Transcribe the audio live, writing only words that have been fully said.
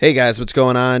Hey guys, what's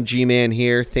going on? G-Man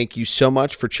here. Thank you so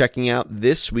much for checking out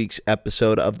this week's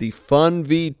episode of the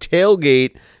Funvee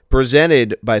Tailgate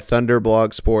presented by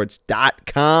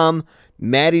ThunderblogSports.com.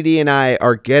 Matty D and I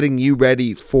are getting you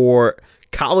ready for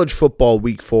college football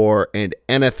week 4 and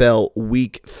NFL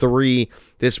week 3.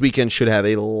 This weekend should have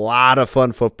a lot of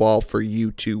fun football for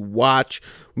you to watch.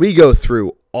 We go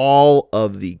through all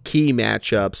of the key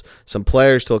matchups, some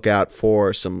players to look out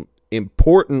for, some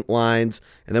important lines,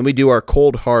 and then we do our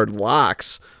cold hard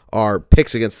locks, our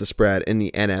picks against the spread in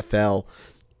the NFL.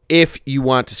 If you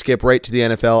want to skip right to the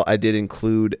NFL, I did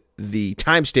include the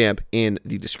timestamp in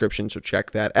the description, so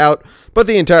check that out. But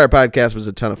the entire podcast was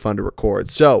a ton of fun to record,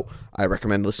 so I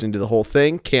recommend listening to the whole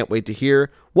thing. Can't wait to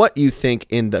hear what you think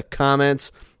in the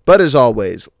comments. But as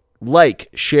always, like,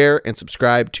 share, and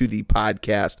subscribe to the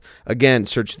podcast. Again,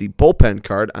 search the bullpen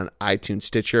card on iTunes,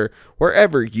 Stitcher,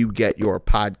 wherever you get your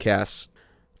podcasts.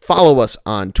 Follow us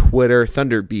on Twitter.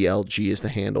 ThunderBLG is the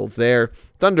handle there.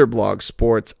 Thunderblog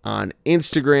Sports on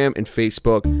Instagram and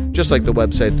Facebook, just like the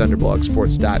website,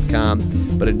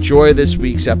 ThunderblogSports.com. But enjoy this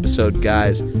week's episode,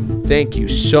 guys. Thank you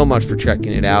so much for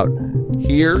checking it out.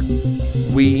 Here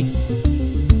we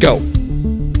go.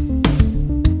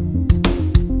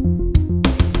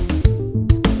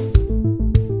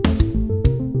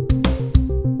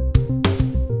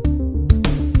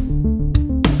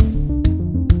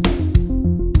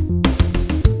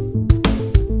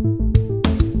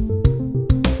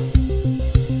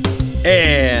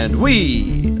 And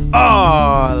we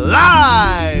are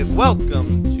live!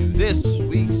 Welcome to this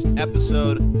week's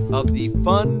episode of the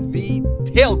Funvee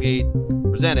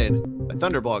Tailgate, presented by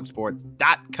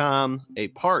ThunderblogSports.com, a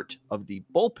part of the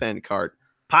Bullpen Cart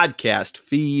podcast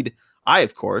feed. I,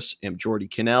 of course, am Jordy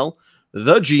Cannell,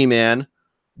 the G-Man.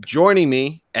 Joining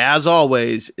me, as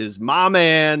always, is my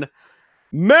man,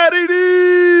 Matty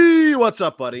D! What's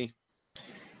up, buddy?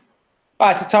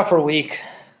 It's a tougher week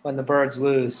when the Birds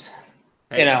lose.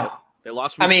 Hey, they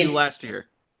lost week 2 last year.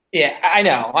 Yeah, I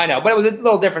know. But it was a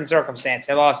little different circumstance.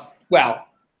 They lost, well,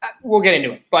 we'll get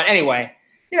into it. But anyway,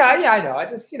 I know. I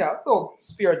just, a little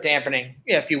spirit dampening,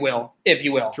 if you will.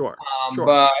 Sure.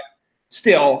 But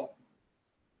still,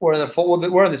 we're in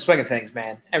the swing of things,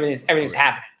 man. Everything's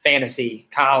happening. Fantasy,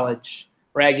 college,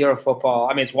 regular football.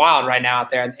 It's wild right now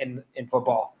out there in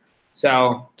football.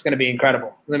 So it's going to be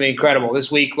incredible.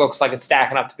 This week looks like it's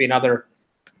stacking up to be another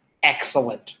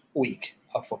excellent week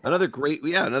of football. Another great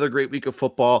week of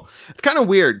football. It's kind of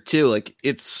weird too. Like,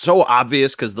 it's so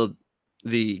obvious because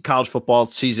the college football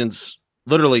season's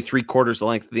literally 3/4 the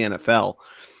length of the NFL.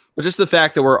 But just the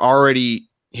fact that we're already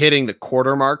hitting the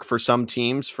quarter mark for some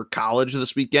teams for college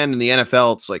this weekend. In the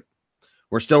NFL, it's like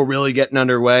we're still really getting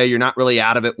underway. You're not really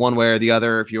out of it one way or the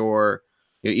other if you're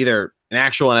either an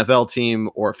actual NFL team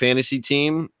or a fantasy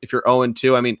team. If you're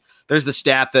 0-2, there's the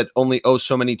stat that only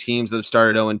so many teams that have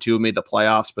started 0-2 made the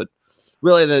playoffs, but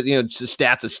really the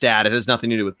stat's a stat. It has nothing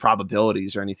to do with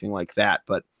probabilities or anything like that.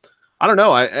 But I don't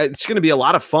know. It's going to be a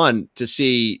lot of fun to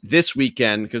see this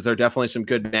weekend because there are definitely some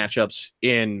good matchups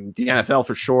in the NFL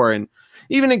for sure. And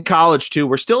even in college too,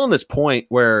 we're still in this point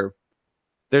where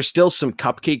there's still some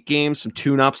cupcake games, some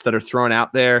tune-ups that are thrown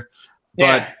out there.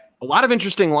 But a lot of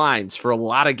interesting lines for a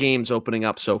lot of games opening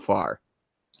up so far.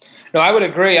 No, I would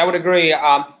agree. Like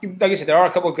I said, there are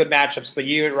a couple of good matchups, but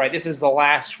you're right. This is the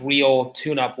last real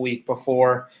tune-up week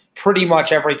before pretty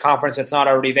much every conference that's not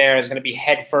already there is going to be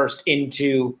headfirst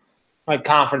into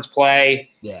conference play.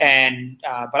 Yeah. And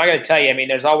but I got to tell you,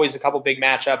 there's always a couple big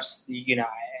matchups.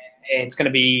 It's going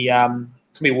to be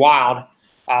wild,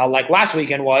 like last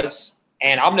weekend was.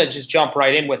 And I'm going to just jump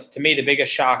right in with, to me, the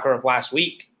biggest shocker of last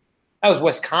week. That was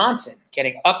Wisconsin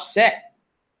getting upset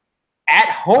at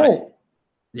home. Right.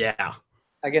 Yeah.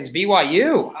 Against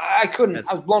BYU. I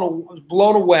was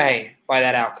blown away by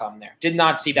that outcome there. Did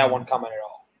not see that one coming at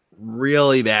all.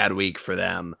 Really bad week for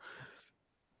them.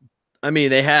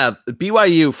 They have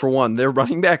BYU, for one, their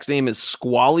running back's name is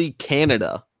Squally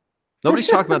Canada. Nobody's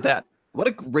talking about that. What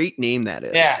a great name that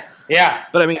is. Yeah.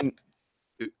 But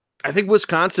I think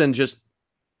Wisconsin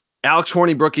Alex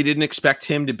Hornibrook, you didn't expect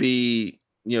him to be,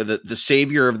 the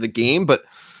savior of the game, but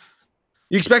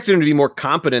you expected him to be more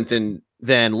competent than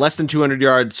less than 200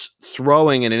 yards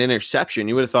throwing and an interception.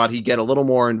 You would have thought he'd get a little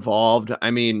more involved.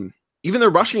 Even their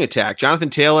rushing attack,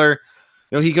 Jonathan Taylor,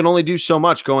 he can only do so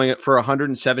much going for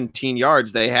 117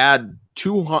 yards. They had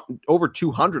over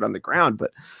 200 on the ground, but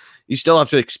you still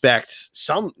have to expect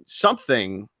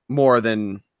something more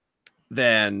than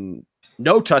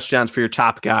no touchdowns for your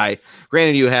top guy.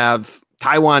 Granted, you have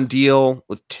Tywan Deal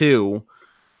with two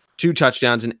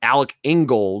touchdowns and Alec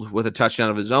Ingold with a touchdown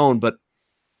of his own, but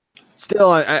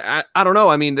Still, I don't know.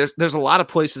 I mean, there's a lot of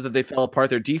places that they fell apart.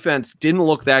 Their defense didn't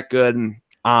look that good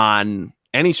on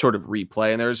any sort of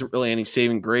replay, and there isn't really any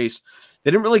saving grace. They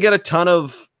didn't really get a ton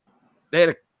of.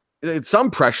 They had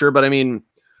some pressure, but I mean,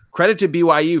 credit to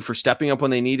BYU for stepping up when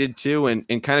they needed to and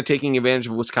kind of taking advantage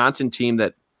of a Wisconsin team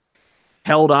that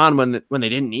held on when they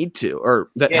didn't need to, or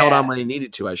that held on when they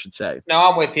needed to, I should say. No,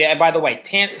 I'm with you. And by the way,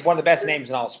 one of the best names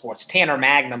in all sports, Tanner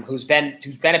Magnum, who's been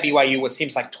at BYU what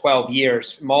seems like 12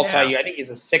 years, multi-year. I think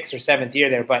he's a 6th or 7th year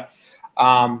there. But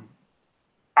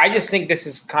I just think this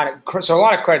is kind of – so a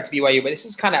lot of credit to BYU, but this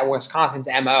is kind of Wisconsin's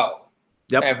MO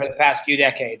for the past few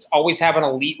decades. Always have an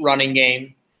elite running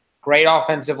game, great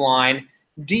offensive line,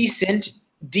 decent.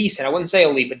 I wouldn't say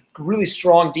elite, but really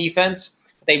strong defense.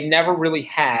 They've never really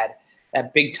had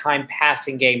that big-time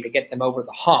passing game to get them over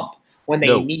the hump when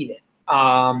they need it.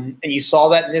 And you saw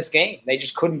that in this game. They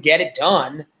just couldn't get it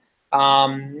done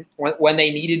when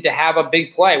they needed to have a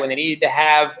big play, when they needed to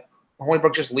have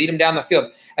Hornibrook just lead them down the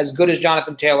field. As good as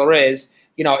Jonathan Taylor is,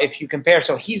 if you compare,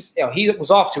 so he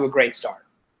was off to a great start.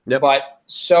 Yep. But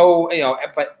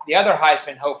the other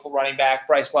Heisman hopeful running back,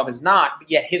 Bryce Love, is not,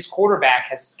 but yet his quarterback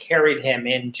has carried him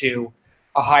into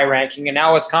a high ranking. And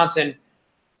now Wisconsin –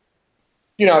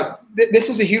 this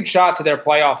is a huge shot to their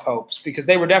playoff hopes because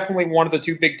they were definitely one of the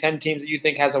 2 Big Ten teams that you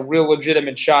think has a real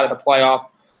legitimate shot at a playoff.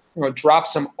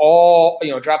 Drops them all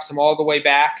the way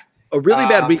back. A really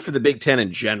bad week for the Big Ten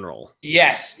in general.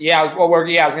 Yes, yeah. Well,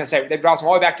 I was going to say they dropped them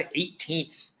all the way back to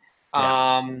 18th.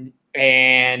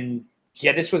 And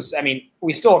this was. I mean,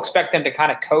 we still expect them to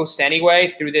kind of coast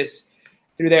anyway through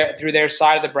their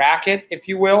side of the bracket, if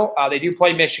you will. They do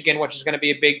play Michigan, which is going to be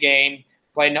a big game.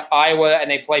 Play Iowa, and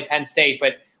they play Penn State,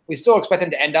 but we still expect them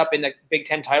to end up in the Big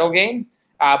Ten title game.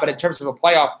 But in terms of a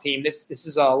playoff team, this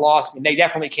is a loss. I mean, they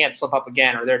definitely can't slip up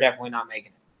again, or they're definitely not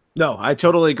making it. No, I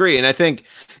totally agree, and I think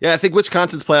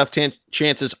Wisconsin's playoff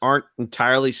chances aren't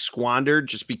entirely squandered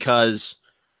just because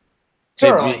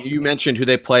you mentioned who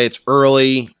they play. It's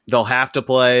early; they'll have to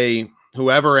play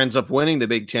whoever ends up winning the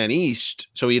Big Ten East.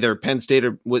 So either Penn State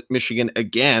or Michigan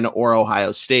again, or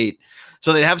Ohio State.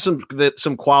 So they have some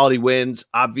quality wins.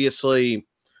 Obviously,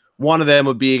 one of them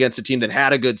would be against a team that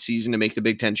had a good season to make the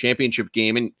Big Ten championship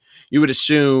game, and you would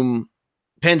assume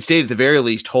Penn State at the very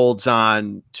least holds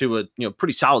on to a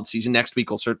pretty solid season. Next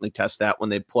week will certainly test that when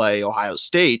they play Ohio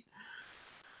State.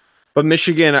 But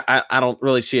Michigan, I don't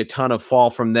really see a ton of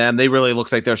fall from them. They really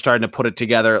look like they're starting to put it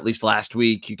together. At least last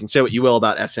week, you can say what you will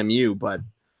about SMU, but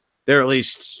they're at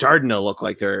least starting to look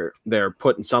like they're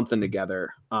putting something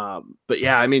together. But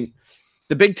yeah, I mean.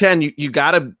 The Big Ten, you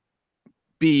got to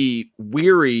be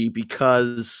weary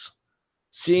because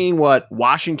seeing what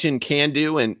Washington can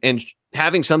do and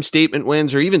having some statement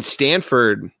wins, or even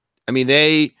Stanford, I mean,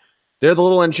 they're the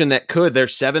little engine that could. They're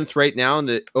 7th right now in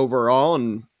the overall.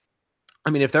 And I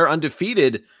mean, if they're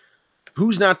undefeated,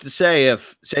 who's not to say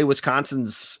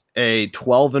Wisconsin's a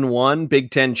 12-1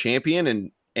 Big Ten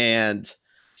champion and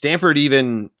Stanford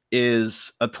even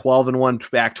is a 12-1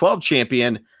 Pac-12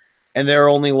 champion, and their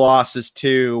only loss is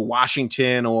to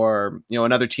Washington or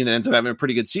another team that ends up having a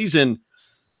pretty good season,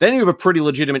 then you have a pretty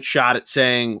legitimate shot at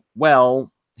saying,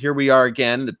 well, here we are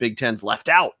again, the Big Ten's left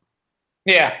out.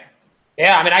 Yeah.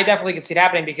 I mean, I definitely can see it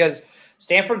happening because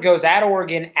Stanford goes at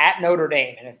Oregon, at Notre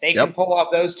Dame, and if they can pull off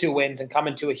those 2 wins and come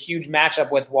into a huge matchup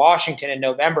with Washington in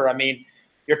November, I mean,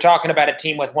 you're talking about a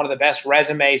team with one of the best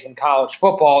resumes in college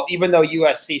football, even though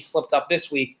USC slipped up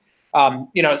this week.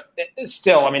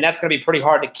 Still, I mean, that's going to be pretty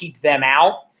hard to keep them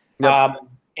out. Yep.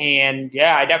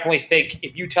 I definitely think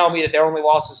if you tell me that their only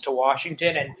loss is to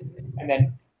Washington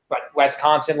but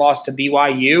Wisconsin lost to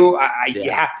BYU,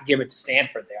 you have to give it to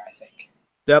Stanford there, I think.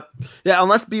 Yep. Yeah,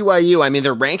 unless BYU, I mean,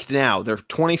 they're ranked now. They're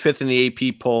 25th in the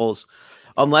AP polls.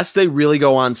 Unless they really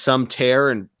go on some tear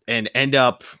and end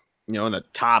up, in the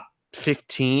top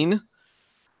 15,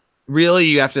 really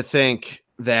you have to think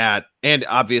that, and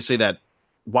obviously that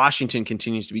Washington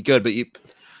continues to be good, but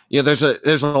there's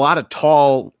a lot of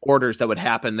tall orders that would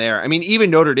happen there. I mean,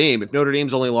 even Notre Dame, if Notre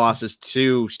Dame's only loss is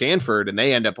to Stanford and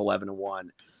they end up 11-1,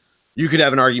 you could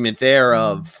have an argument there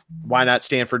of why not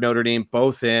Stanford, Notre Dame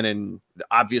both in, and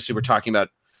obviously we're talking about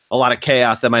a lot of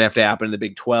chaos that might have to happen in the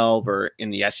Big 12 or in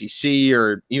the SEC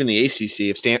or even the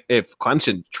ACC if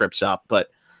Clemson trips up. But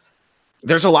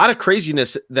there's a lot of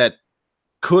craziness that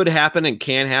could happen and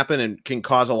can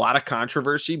cause a lot of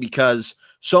controversy because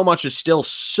so much is still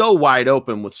so wide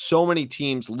open with so many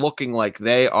teams looking like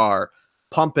they are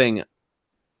pumping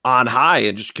on high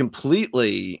and just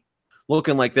completely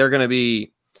looking like they're going to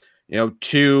be,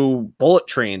 2 bullet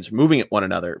trains moving at one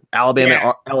another.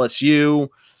 Alabama, LSU,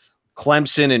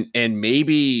 Clemson, and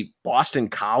maybe Boston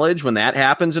College when that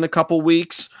happens in a couple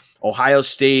weeks. Ohio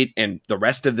State and the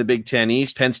rest of the Big Ten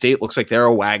East. Penn State looks like they're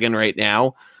a wagon right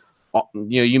now.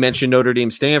 You mentioned Notre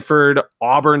Dame, Stanford.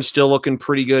 Auburn's still looking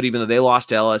pretty good, even though they lost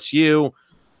to LSU.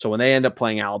 So when they end up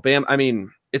playing Alabama, I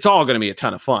mean, it's all going to be a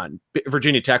ton of fun.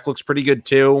 Virginia Tech looks pretty good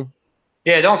too.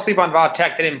 Yeah, don't sleep on Va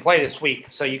Tech. They didn't play this week,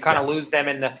 so you kind of lose them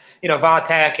in the, Va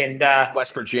Tech and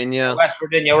West Virginia.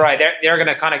 Right? They're going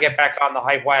to kind of get back on the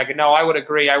hype wagon. No, I would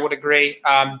agree.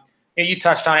 You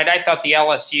touched on it. I thought the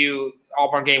LSU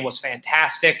Auburn game was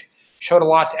fantastic. Showed a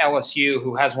lot to LSU,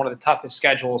 who has one of the toughest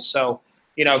schedules. So,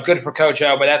 good for Coach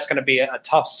O, but that's going to be a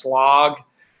tough slog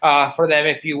for them,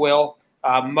 if you will.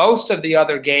 Most of the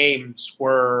other games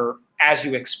were, as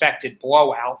you expected,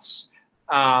 blowouts.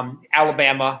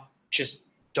 Alabama just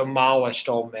demolished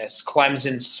Ole Miss.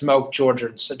 Clemson smoked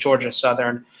Georgia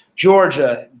Southern.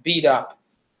 Georgia beat up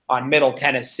on Middle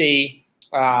Tennessee.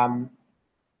 But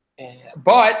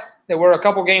there were a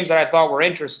couple games that I thought were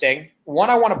interesting. One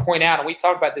I want to point out, and we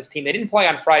talked about this team. They didn't play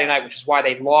on Friday night, which is why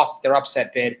they lost their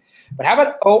upset bid. But how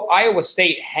about Iowa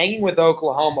State hanging with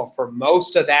Oklahoma for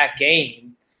most of that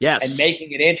game? Yes. And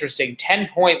making it interesting.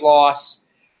 10-point loss.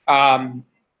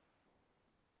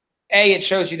 It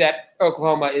shows you that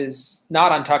Oklahoma is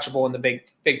not untouchable in the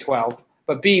Big 12.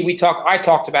 But B, I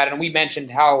talked about it, and we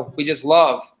mentioned how we just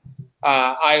love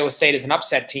Iowa State as an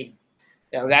upset team.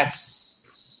 They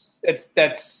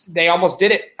almost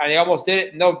did it. They almost did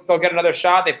it, and they'll get another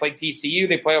shot. They play TCU,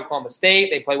 they play Oklahoma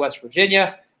State, they play West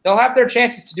Virginia. They'll have their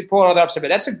chances to pull another upset. But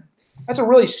that's a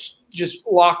really just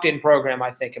locked in program,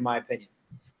 I think, in my opinion.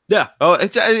 Yeah. Oh,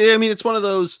 it's one of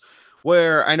those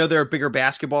where I know they're a bigger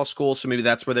basketball school, so maybe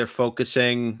that's where they're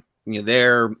focusing,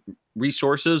 their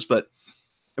resources. But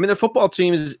I mean, their football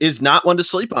team is not one to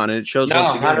sleep on, and it shows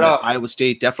once again that Iowa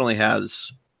State definitely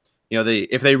has.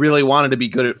 If they really wanted to be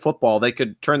good at football, they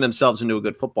could turn themselves into a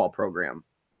good football program.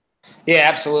 Yeah,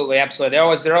 absolutely.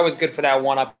 They're always good for that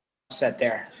one upset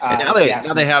there. And now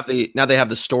they have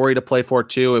the story to play for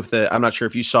too. I'm not sure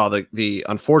if you saw the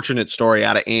unfortunate story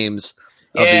out of Ames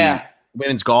of the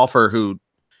women's golfer who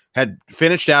had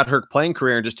finished out her playing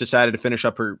career and just decided to finish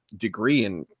up her degree,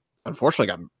 and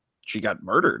unfortunately she got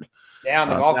murdered. Yeah,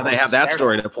 so now they have that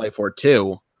story to play for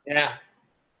too. Yeah.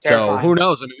 Terrifying. So who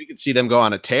knows? I mean, we could see them go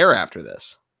on a tear after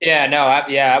this. Yeah, no,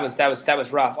 that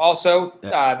was rough. Also,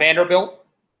 Vanderbilt,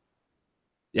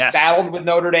 battled with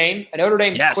Notre Dame. And Notre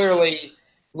Dame clearly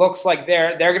looks like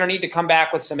they're going to need to come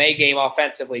back with some A game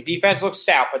offensively. Defense looks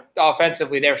stout, but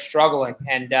offensively they're struggling,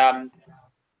 and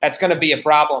that's going to be a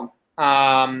problem.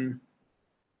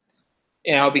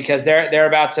 Because they're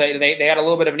about to they had a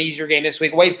little bit of an easier game this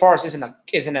week. Wake Forest isn't a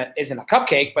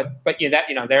cupcake, but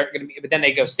they're going to be. But then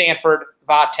they go Stanford,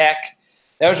 Va Tech.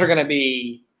 Those are going to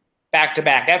be back to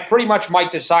back. That pretty much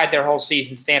might decide their whole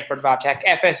season. Stanford, Va Tech,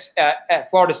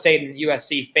 Florida State, and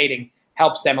USC fading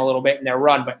helps them a little bit in their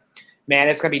run. But man,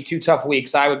 it's going to be 2 tough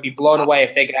weeks. I would be blown away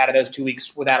if they get out of those 2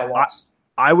 weeks without a loss.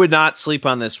 I would not sleep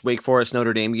on this Wake Forest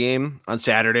Notre Dame game on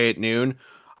Saturday at noon.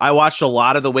 I watched a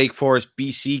lot of the Wake Forest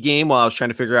BC game while I was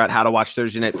trying to figure out how to watch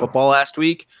Thursday Night Football last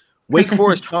week. Wake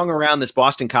Forest hung around this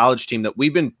Boston College team that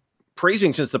we've been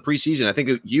praising since the preseason. I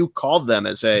think you called them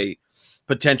as a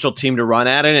potential team to run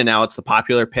at it, and now it's the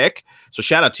popular pick. So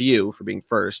shout out to you for being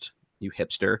first, you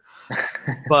hipster.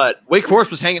 But Wake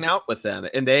Forest was hanging out with them,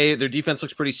 and their defense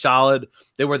looks pretty solid.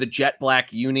 They were the jet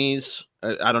black unis.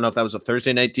 I don't know if that was a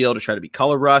Thursday night deal to try to be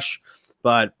color rush,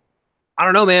 but I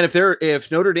don't know, man.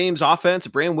 If Notre Dame's offense,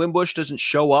 if Brandon Wimbush doesn't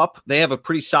show up, they have a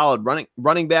pretty solid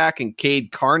running back, and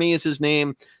Cade Carney is his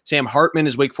name. Sam Hartman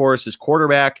is Wake Forest's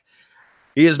quarterback.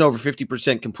 He has an over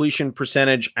 50% completion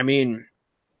percentage. I mean,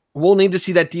 we'll need to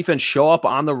see that defense show up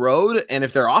on the road, and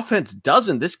if their offense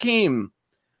doesn't, this game,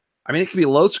 I mean, it could be a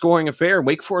low-scoring affair.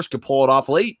 Wake Forest could pull it off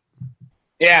late.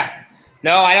 Yeah.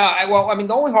 No, I know.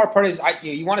 The only hard part is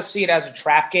you want to see it as a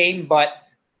trap game, but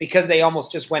because they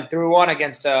almost just went through one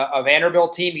against a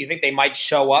Vanderbilt team, you think they might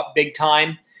show up big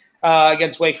time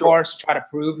against Wake Forest, try to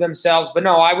prove themselves. But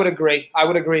no, I would agree.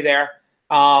 There.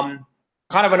 Kind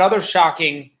of another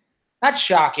not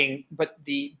shocking, but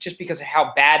just because of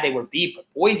how bad they were beat.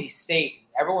 But Boise State,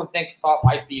 everyone thought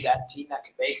might be that team that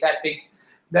could make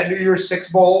that New Year's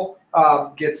Six Bowl,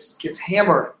 gets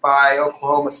hammered by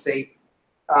Oklahoma State.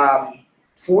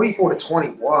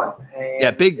 44-21.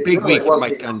 Yeah, big week for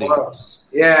Mike Gundy. Close.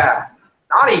 Yeah,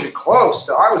 not even close,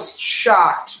 though. I was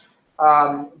shocked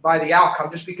by the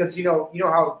outcome just because, you know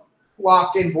how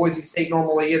locked in Boise State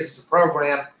normally is as a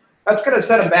program. That's going to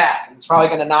set them back. It's probably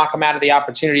going to knock them out of the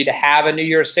opportunity to have a New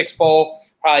Year's Six Bowl.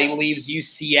 Probably leaves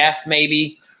UCF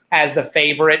maybe as the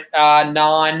favorite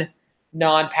non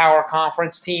non-power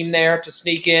conference team there to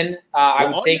sneak in. I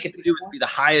would think it would be the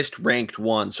highest ranked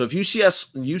one. So if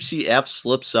UCF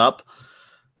slips up,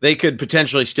 they could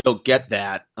potentially still get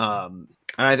that. And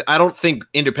I don't think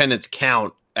independents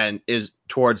count and is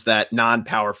towards that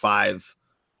non-power 5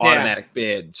 automatic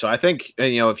bid. So I think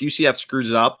if UCF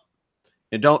screws up,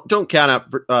 and don't count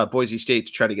out Boise State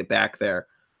to try to get back there.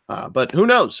 But who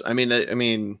knows? I mean, the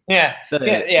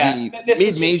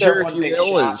mid-major, if you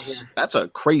will, that's a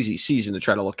crazy season to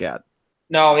try to look at.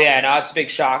 No, it's a big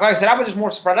shock. Like I said, I was just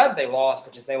more surprised that they lost,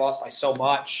 but just they lost by so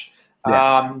much.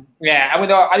 I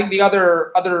think the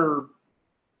other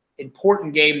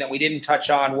important game that we didn't touch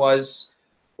on was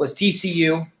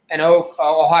TCU and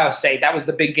Ohio State. That was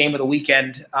the big game of the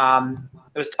weekend. It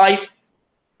was tight.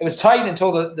 It was tight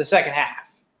until the second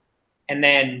half, and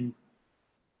then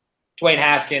Dwayne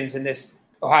Haskins and this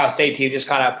Ohio State team just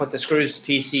kind of put the screws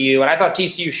to TCU. And I thought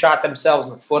TCU shot themselves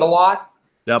in the foot a lot.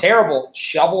 Yep. Terrible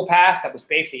shovel pass that was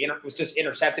basically was just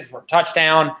intercepted for a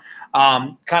touchdown.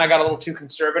 Kind of got a little too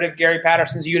conservative. Gary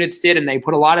Patterson's units did, and they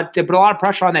put a lot of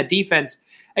pressure on that defense.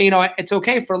 And, it's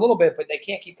okay for a little bit, but they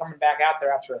can't keep coming back out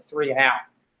there after a 3 and out.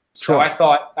 So I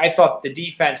thought the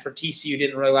defense for TCU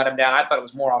didn't really let them down. I thought it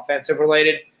was more offensive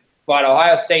related. But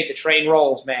Ohio State, the train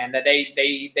rolls, man. That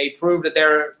they proved that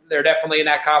they're definitely in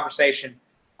that conversation.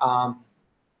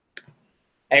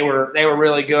 They were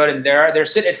really good, and they're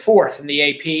sitting at 4th in the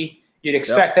AP. You'd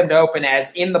expect them to open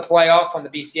as in the playoff when the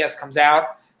BCS comes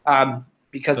out,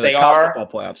 because they are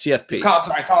football playoff CFP.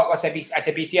 I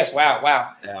said BCS.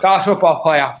 Wow. Yeah. College football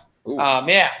playoff.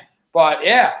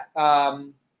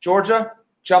 Georgia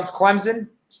jumped Clemson.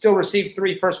 Still received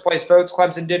 3 first-place votes.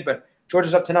 Clemson did, but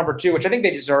Georgia's up to number 2, which I think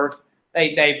they deserve.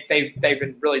 They've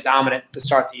been really dominant to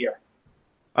start the year.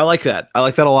 I like that. I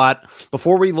like that a lot.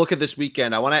 Before we look at this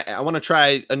weekend, I want to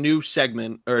try a new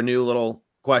segment or a new little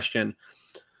question.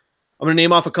 I'm going to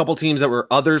name off a couple teams that were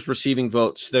others receiving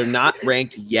votes. They're not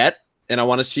ranked yet, and I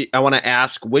want to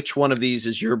ask which one of these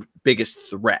is your biggest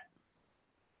threat.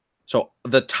 So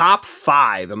the top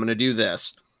 5, I'm going to do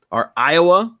this, are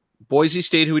Iowa, Boise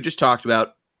State, who we just talked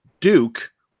about,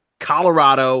 Duke,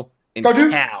 Colorado, and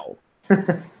Cal.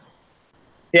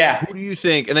 Yeah. Who do you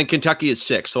think? And then Kentucky is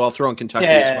 6, so I'll throw in Kentucky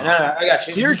as well. No, I got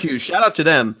you. Syracuse, shout out to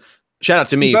them. Shout out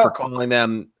to me for calling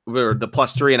them the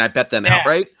 +3, and I bet them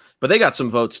outright. But they got some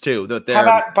votes too.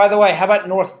 By the way, how about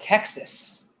North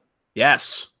Texas?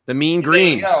 Yes, the Mean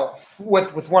Green.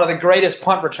 With one of the greatest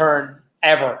punt return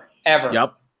ever.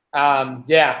 Yep.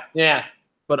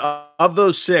 But of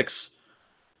those 6,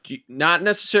 not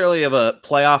necessarily of a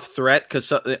playoff threat, because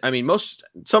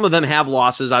some of them have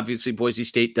losses. Obviously, Boise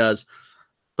State does.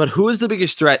 But who is the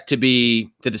biggest threat to be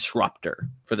the disruptor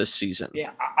for this season?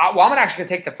 Yeah, I'm actually going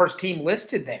to take the first team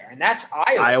listed there, and that's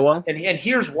Iowa. And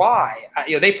here's why.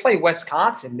 They play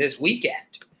Wisconsin this weekend.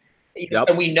 Yep.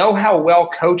 And we know how well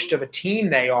coached of a team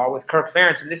they are with Kirk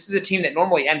Ferentz, and this is a team that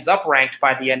normally ends up ranked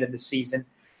by the end of the season.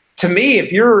 To me,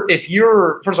 if you're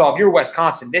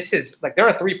Wisconsin, this is like they're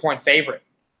a 3-point favorite.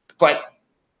 But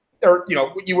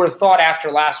you were thought after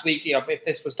last week, if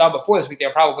this was done before this week,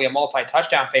 they're probably a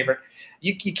multi-touchdown favorite.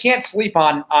 You can't sleep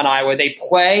on Iowa. They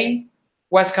play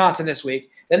Wisconsin this week.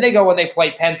 Then they go and they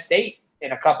play Penn State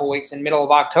in a couple weeks in middle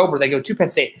of October. They go to Penn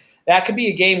State. That could be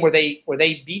a game where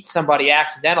they beat somebody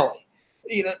accidentally.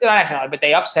 Not accidentally, but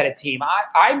they upset a team.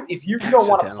 If you don't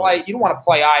want to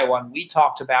play Iowa, and we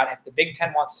talked about if the Big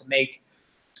Ten wants to make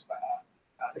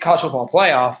the college football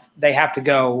playoff, they have to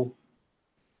go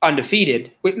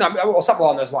undefeated. Something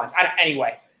along those lines.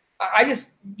 Anyway,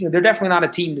 they're definitely not a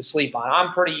team to sleep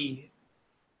on.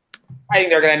 I think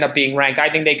they're going to end up being ranked. I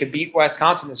think they could beat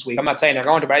Wisconsin this week. I'm not saying they're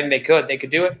going to, but I think they could. They could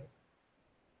do it.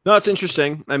 No, it's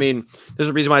interesting. I mean, there's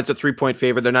a reason why it's a 3-point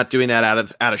favorite. They're not doing that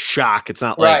out of shock. It's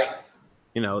not like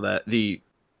the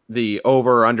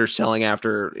over or underselling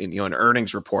after an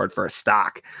earnings report for a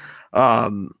stock.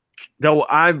 Though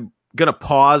I'm gonna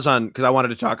pause on because I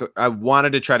wanted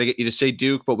to try to get you to say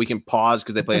Duke, but we can pause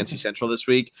because they play NC Central this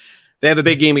week. They have a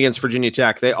big game against Virginia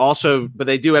Tech. They also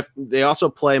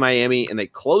play Miami, and they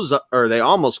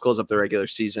almost close up their regular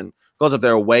season, close up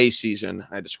their away season.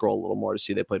 I had to scroll a little more to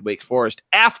see they played Wake Forest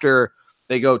after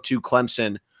they go to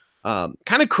Clemson.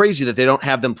 Kind of crazy that they don't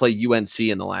have them play UNC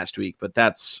in the last week, but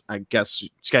that's, I guess,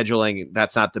 scheduling.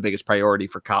 That's not the biggest priority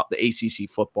for the ACC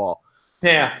football.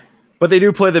 Yeah. But they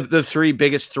do play the 3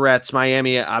 biggest threats.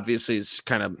 Miami obviously has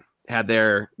kind of had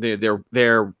their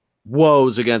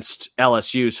woes against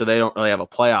LSU, so they don't really have a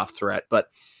playoff threat. But,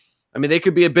 I mean, they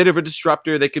could be a bit of a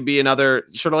disruptor. They could be another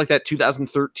sort of like that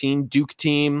 2013 Duke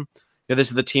team. This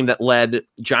is the team that led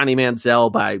Johnny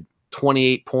Manziel by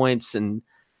 28 points. And,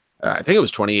 I think it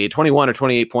was 21 or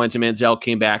 28 points, and Manziel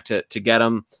came back to get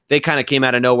them. They kind of came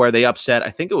out of nowhere. They upset.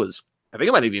 I think it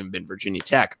might have even been Virginia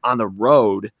Tech on the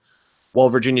road. Well,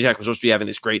 Virginia Tech was supposed to be having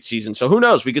this great season. So who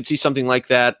knows? We could see something like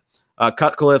that.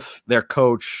 Cutcliffe, their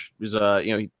coach, is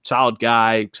a solid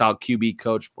guy, solid QB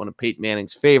coach, one of Peyton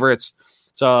Manning's favorites.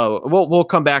 So we'll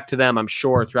come back to them, I'm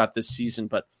sure, throughout this season.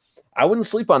 But I wouldn't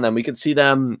sleep on them. We could see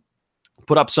them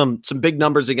put up some big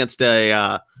numbers against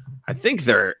I think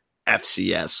they're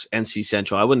FCS, NC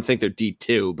Central. I wouldn't think they're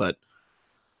D2, but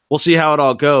we'll see how it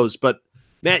all goes. But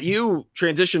Matt, you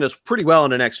transitioned us pretty well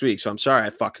into next week, so I'm sorry I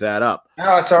fucked that up.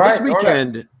 No, it's all right. This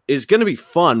weekend is going to be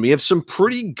fun. We have some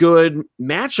pretty good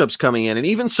matchups coming in, and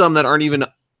even some that aren't even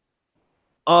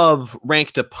of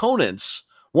ranked opponents.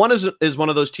 One is one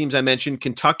of those teams I mentioned,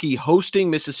 Kentucky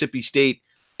hosting Mississippi State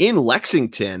in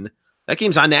Lexington. That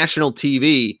game's on national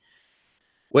TV,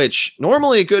 which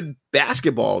normally a good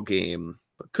basketball game,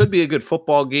 but could be a good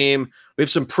football game. We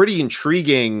have some pretty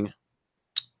intriguing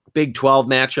Big 12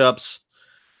 matchups.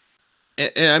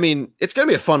 And I mean, it's going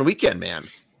to be a fun weekend, man.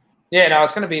 Yeah, no,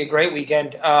 it's going to be a great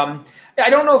weekend. I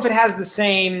don't know if it has the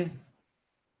same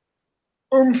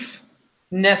oomph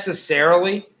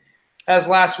necessarily as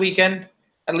last weekend,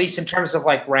 at least in terms of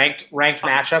like ranked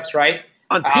matchups, right?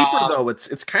 On paper, though,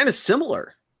 it's kind of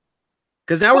similar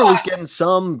because now we're at least getting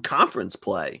some conference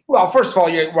play. Well, first of all,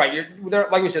 you're right.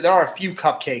 Like we said, there are a few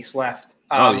cupcakes left.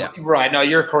 Right. No,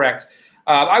 you're correct.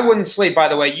 I wouldn't sleep, by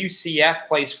the way. UCF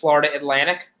plays Florida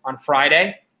Atlantic on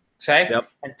Friday, okay? Yep.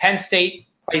 And Penn State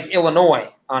plays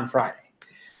Illinois on Friday.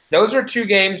 Those are two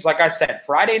games, like I said,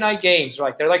 Friday night games.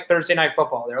 They're like Thursday night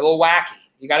football. They're a little wacky.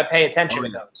 You got to pay attention to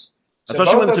those.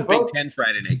 Especially when it's a Big Ten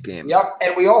Friday night game. Yep,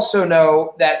 and we also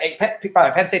know that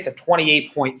Penn State's a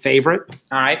 28-point favorite,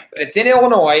 all right? But it's in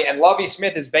Illinois, and Lovie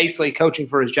Smith is basically coaching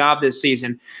for his job this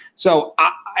season. So,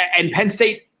 and Penn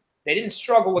State, they didn't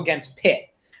struggle against Pitt,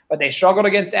 but they struggled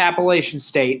against Appalachian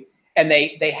State, and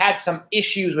they had some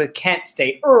issues with Kent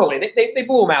State early. They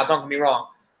blew them out, don't get me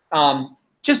wrong.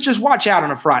 Just watch out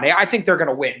on a Friday. I think they're going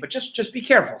to win, but just be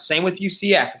careful. Same with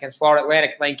UCF against Florida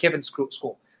Atlantic, Lane Kiffin's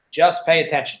school. Just pay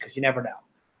attention because you never know.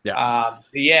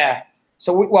 Yeah.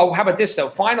 So, how about this, though?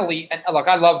 Finally, and look,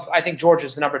 I think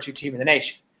Georgia's the number 2 team in the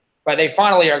nation, but they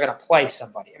finally are going to play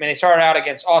somebody. I mean, they started out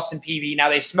against Austin Peay. Now,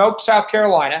 they smoked South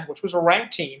Carolina, which was a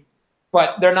ranked team,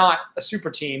 but they're not a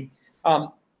super team.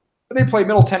 They play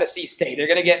Middle Tennessee State. They're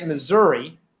going to get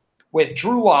Missouri with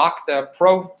Drew Lock, the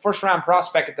first-round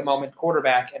prospect at the moment,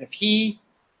 quarterback, and if he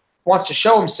wants to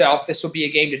show himself, this will be a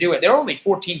game to do it. They're only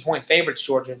 14-point favorites,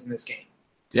 Georgia is in this game.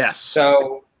 Yes.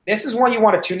 So this is one you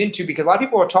want to tune into because a lot of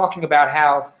people are talking about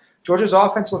how Georgia's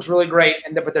offense looks really great,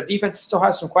 but their defense still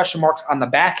has some question marks on the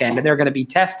back end, and they're going to be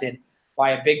tested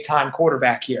by a big-time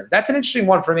quarterback here. That's an interesting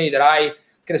one for me that I'm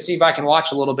going to see if I can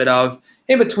watch a little bit of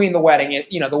in between the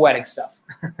wedding stuff.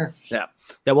 Yeah.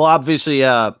 We'll obviously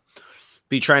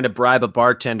be trying to bribe a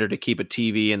bartender to keep a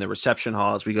TV in the reception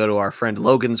hall as we go to our friend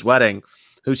Logan's wedding,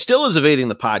 who still is evading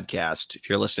the podcast, if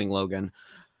you're listening, Logan.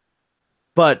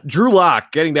 But Drew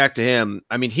Lock, getting back to him,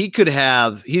 I mean, he's going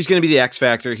to be the X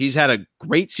factor. He's had a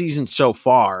great season so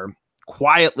far,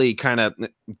 quietly kind of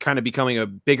becoming a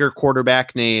bigger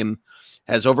quarterback name,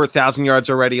 has over 1,000 yards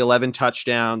already, 11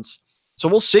 touchdowns. So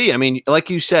we'll see. I mean, like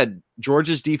you said,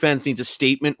 Georgia's defense needs a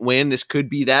statement win. This could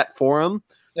be that for them.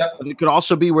 Yep. But it could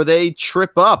also be where they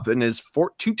trip up and is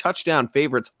 2 touchdown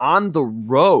favorites on the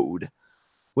road,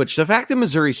 which the fact that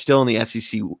Missouri's still in the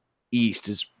SEC East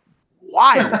is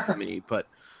wild to me, but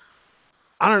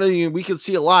I don't know. We could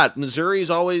see a lot. Missouri's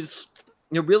always,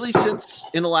 really since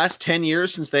in the last 10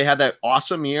 years, since they had that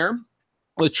awesome year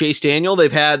with Chase Daniel, they've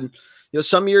had,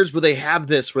 some years where they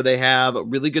have a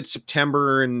really good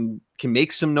September and can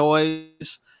make some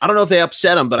noise. I don't know if they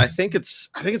upset them, but I think it's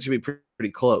going to be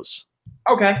pretty close.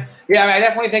 Okay. Yeah, I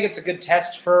definitely think it's a good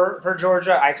test for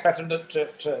Georgia. I expect them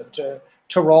to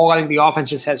roll. I think the offense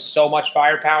just has so much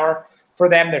firepower for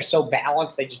them. They're so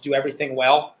balanced. They just do everything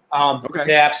well. Okay.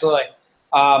 Yeah, absolutely.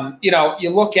 You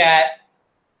look at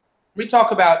 – let's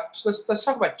talk about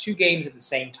 2 games at the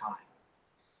same time.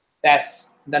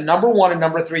 That's the number 1 and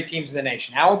number 3 teams in the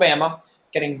nation. Alabama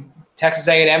getting Texas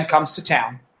A&M comes to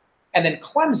town, and then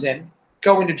Clemson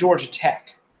going to Georgia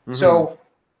Tech. Mm-hmm. So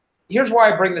here's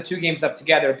why I bring the 2 games up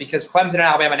together, because Clemson and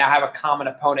Alabama now have a common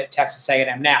opponent, Texas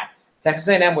A&M. Now, Texas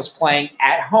A&M was playing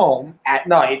at home at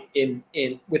night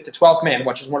with the 12th man,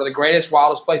 which is one of the greatest,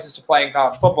 wildest places to play in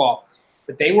college football.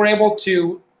 But they were able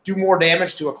to do more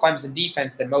damage to a Clemson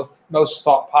defense than most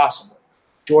thought possible.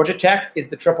 Georgia Tech is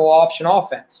the triple option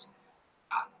offense.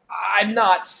 I'm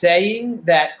not saying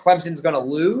that Clemson's going to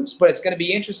lose, but it's going to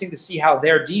be interesting to see how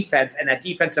their defense and that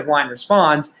defensive line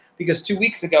responds, because 2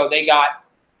 weeks ago they got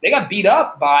beat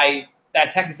up by that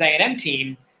Texas A&M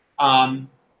team.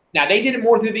 Now they did it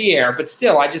more through the air, but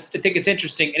still, I think it's an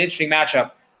interesting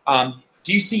matchup.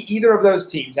 Do you see either of those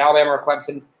teams, Alabama or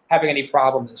Clemson, having any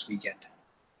problems this weekend?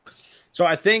 So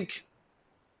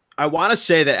I want to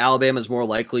say that Alabama is more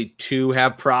likely to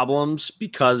have problems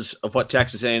because of what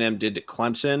Texas A&M did to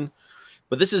Clemson.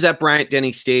 But this is at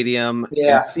Bryant-Denny Stadium.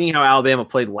 Yeah. And seeing how Alabama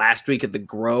played last week at the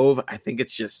Grove, I think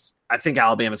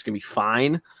Alabama's going to be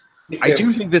fine. I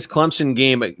do think this Clemson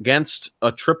game against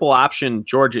a triple option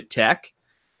Georgia Tech,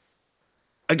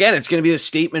 again, it's going to be a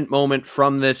statement moment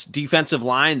from this defensive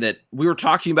line that we were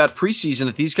talking about preseason,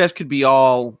 that these guys could be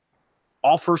all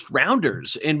first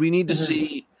rounders, and we need to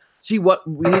see what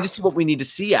we need to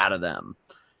see out of them.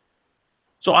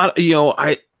 So I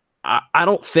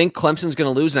don't think Clemson's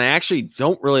going to lose, and I actually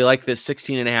don't really like this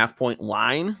 16.5 point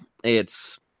line.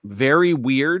 It's very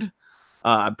weird.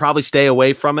 I'd probably stay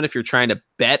away from it if you're trying to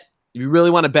bet. If you really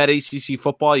want to bet ACC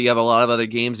football, you have a lot of other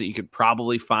games that you could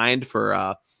probably find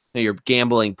for your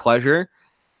gambling pleasure.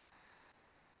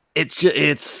 It's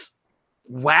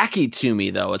wacky to me,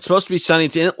 though. It's supposed to be sunny.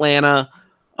 It's in Atlanta.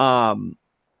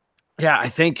 I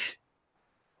think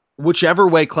whichever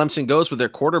way Clemson goes with their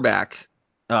quarterback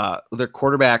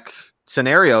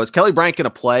scenario, is Kelly Bryant going to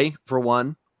play for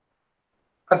one?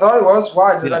 I thought he was.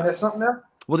 Why? Did I miss something there?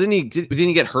 Well, didn't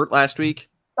he get hurt last week?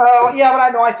 Oh, yeah,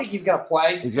 but I think he's going to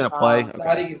play. He's going to play? Okay.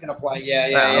 I think he's going to play. Yeah.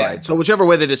 All right. So whichever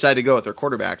way they decide to go with their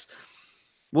quarterbacks,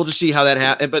 we'll just see how that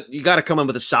happens. But you got to come in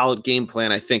with a solid game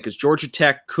plan, I think, because Georgia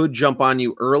Tech could jump on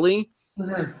you early.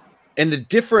 Mm-hmm. And the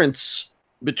difference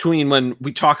between when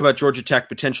we talk about Georgia Tech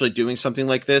potentially doing something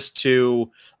like this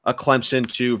to a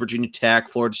Clemson, to Virginia Tech,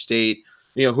 Florida State,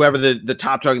 whoever the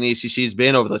top dog in the ACC has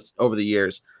been over the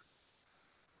years.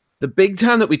 The big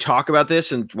time that we talk about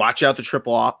this and watch out the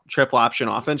triple option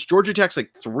offense, Georgia Tech's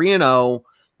like 3-0.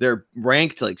 They're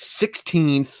ranked like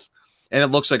 16th, and it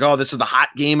looks like, oh, this is the hot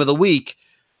game of the week.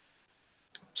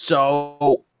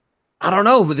 So I don't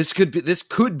know, but this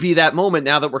could be that moment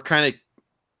now that we're kind of,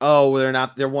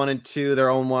 they're 1-2, they're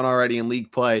 0-1 already in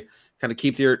league play. Kind of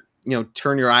keep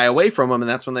turn your eye away from them, and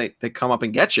that's when they come up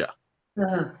and get you.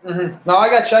 Mm-hmm, mm-hmm. No, I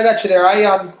got you there.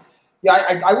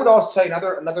 I would also tell you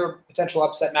another potential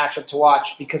upset matchup to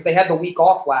watch, because they had the week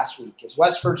off last week. Is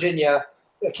West Virginia,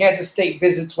 Kansas State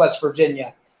visits West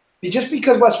Virginia. Just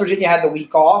because West Virginia had the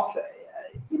week off,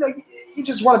 you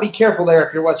just want to be careful there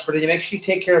if you're West Virginia. Make sure you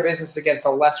take care of business against a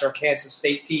lesser Kansas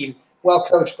State team, well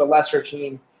coached but lesser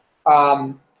team.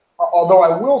 Although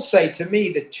I will say, to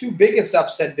me, the two biggest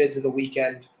upset bids of the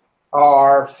weekend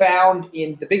are found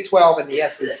in the Big 12 and the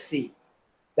SEC.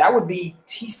 That would be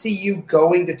TCU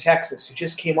going to Texas, who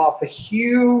just came off a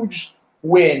huge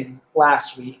win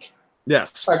last week.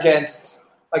 Yes, against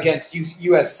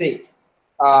USC.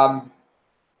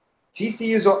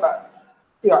 TCU's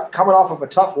coming off of a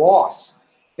tough loss.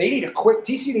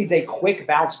 TCU needs a quick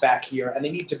bounce back here, and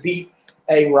they need to beat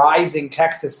a rising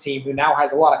Texas team who now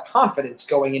has a lot of confidence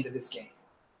going into this game.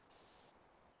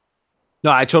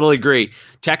 No, I totally agree.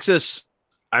 Texas,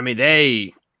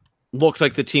 they looked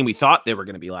like the team we thought they were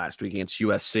going to be last week against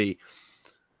USC.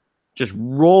 Just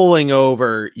rolling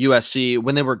over USC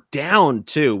when they were down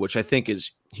too, which I think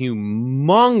is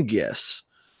humongous.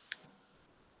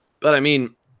 But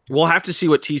we'll have to see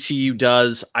what TCU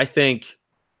does. I think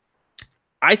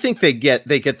they get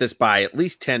this by at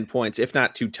least 10 points, if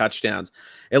not 2 touchdowns.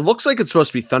 It looks like it's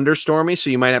supposed to be thunderstormy, so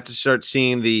you might have to start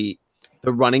seeing the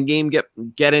running game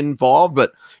get involved.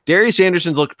 But Darius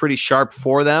Anderson's looked pretty sharp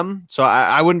for them, so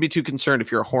I wouldn't be too concerned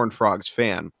if you're a Horned Frogs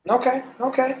fan. Okay.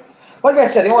 Like I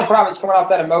said, the only problem is coming off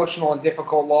that emotional and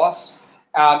difficult loss.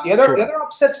 The other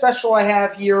upset special I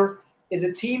have here is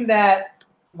a team that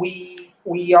we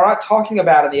are not talking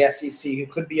about in the SEC, who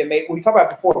could be we talked about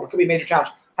before, but could be a major challenge.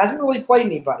 Hasn't really played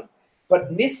anybody.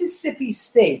 But Mississippi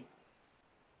State,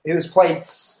 who's played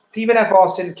Stephen F.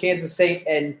 Austin, Kansas State,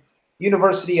 and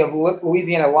University of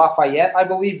Louisiana Lafayette, I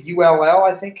believe, ULL,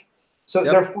 I think. So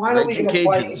they're finally going to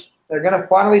play. They're going to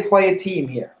finally play a team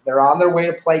here. They're on their way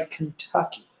to play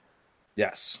Kentucky.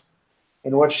 Yes.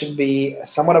 In what should be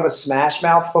somewhat of a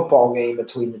smash-mouth football game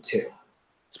between the two.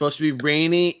 It's supposed to be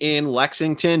rainy in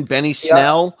Lexington. Benny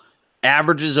Snell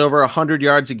averages over 100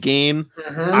 yards a game.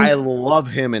 Mm-hmm. I love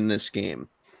him in this game.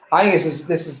 I think this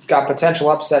has got potential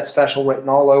upset special written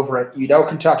all over it.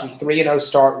 Kentucky, 3-0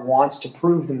 start, wants to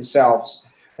prove themselves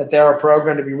that they're a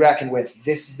program to be reckoned with.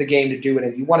 This is the game to do it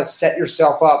in. You want to set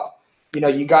yourself up.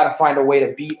 You got to find a way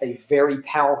to beat a very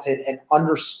talented and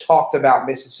under-talked about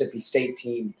Mississippi State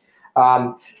team.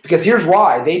 Because here's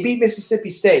why. They beat Mississippi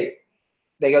State.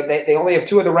 They only have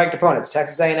 2 of the ranked opponents,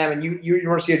 Texas A&M and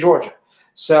University of Georgia.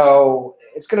 So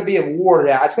it's going to be a war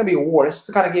now. It's going to be a war. This is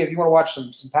the kind of game, if you want to watch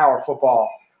some power football,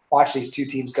 watch these two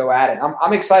teams go at it.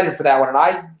 I'm excited for that one, and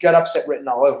I got upset written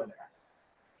all over there.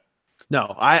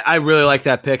 No, I really like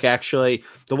that pick, actually.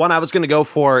 The one I was going to go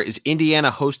for is Indiana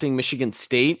hosting Michigan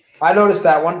State. I noticed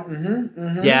that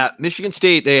one. Yeah, Michigan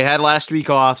State, they had last week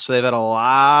off, so they've had a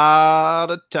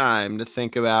lot of time to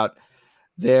think about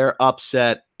their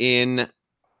upset at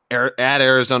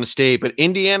Arizona State. But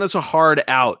Indiana's a hard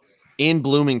out in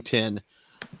Bloomington.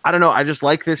 I don't know. I just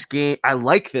like this game. I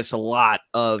like this a lot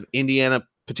of Indiana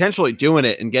potentially doing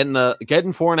it and getting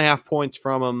 4.5 points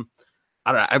from them.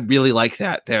 I don't know. I really like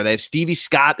that there. They have Stevie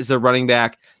Scott as their running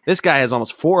back. This guy has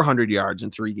almost 400 yards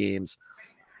in 3 games.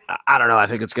 I don't know. I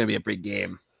think it's going to be a big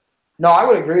game. No, I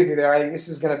would agree with you there. I think this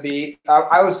is going to be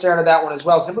I was staring at that one as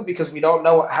well, simply because we don't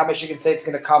know how Michigan State's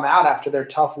going to come out after their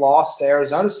tough loss to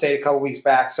Arizona State a couple weeks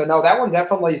back. So, no, that one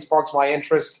definitely sparks my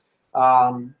interest.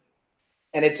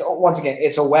 And it's, once again,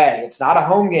 it's away. It's not a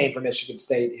home game for Michigan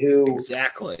State, who –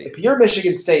 exactly. If you're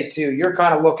Michigan State, too, you're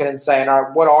kind of looking and saying, all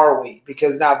right, what are we?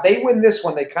 Because now if they win this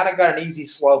one, they kind of got an easy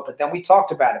slope. But then we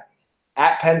talked about it.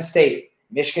 At Penn State,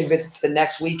 Michigan visits the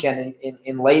next weekend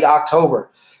in late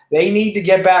October. They need to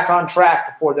get back on track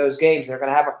before those games. They're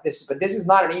going to have this, but this is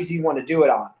not an easy one to do it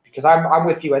on, because I'm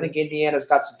with you. I think Indiana's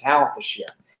got some talent this year.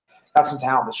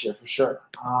 For sure.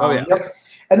 Yep.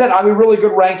 And then really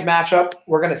good ranked matchup.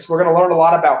 We're gonna learn a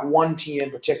lot about one team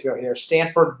in particular here.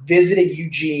 Stanford visiting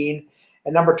Eugene,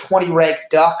 and number 20 ranked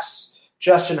Ducks.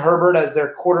 Justin Herbert as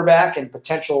their quarterback and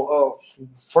potential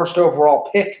first overall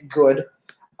pick. Good.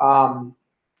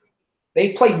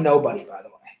 They played nobody, by the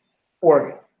way,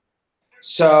 Oregon.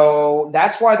 So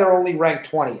that's why they're only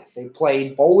ranked 20th. They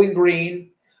played Bowling Green,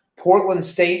 Portland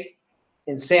State,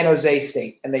 and San Jose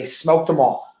State, and they smoked them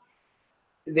all.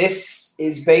 This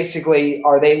is basically,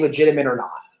 are they legitimate or not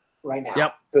right now?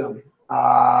 Yep. Boom.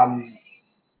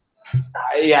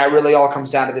 It really all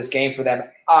comes down to this game for them.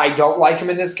 I don't like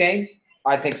them in this game.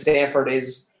 I think Stanford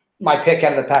is my pick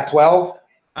out of the Pac-12.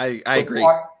 I agree.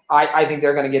 I think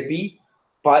they're going to get beat.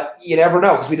 But you never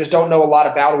know, because we just don't know a lot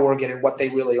about Oregon and what they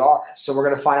really are. So we're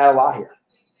going to find out a lot here.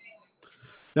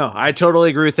 No, I totally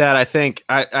agree with that. I think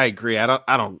I agree. I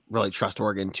don't really trust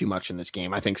Oregon too much in this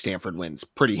game. I think Stanford wins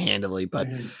pretty handily, but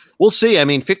we'll see. I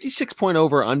mean, 56-point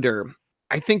over under,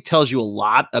 I think, tells you a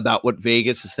lot about what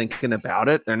Vegas is thinking about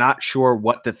it. They're not sure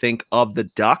what to think of the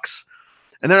Ducks,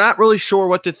 and they're not really sure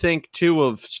what to think too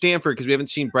of Stanford, because we haven't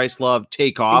seen Bryce Love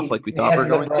take off like we thought we were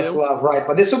going Bryce to. Love, right?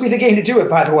 But this will be the game to do it,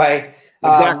 by the way.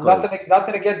 Exactly.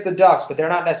 Nothing against the Ducks, but they're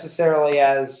not necessarily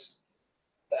as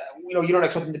you don't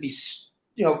expect them to be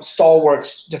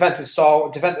stalwarts, defensive.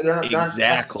 They're not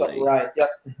exactly right. Yep.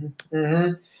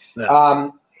 Mm-hmm. Yeah.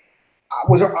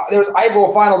 I have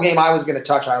a final game I was going to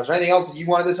touch on. Was there anything else that you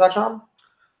wanted to touch on?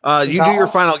 You do your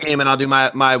final game, and I'll do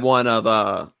my one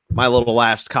of my little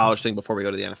last college thing before we go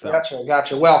to the NFL.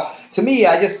 Gotcha. Well, to me, you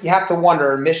have to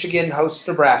wonder. Michigan hosts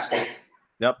Nebraska.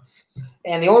 Yep.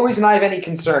 And the only reason I have any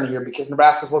concern here, because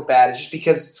Nebraska's look bad, is just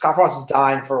because Scott Frost is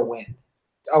dying for a win.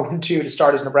 0-2 to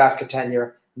start his Nebraska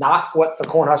tenure. Not what the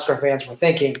Cornhusker fans were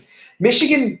thinking.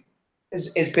 Michigan has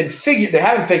been they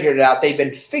haven't figured it out. They've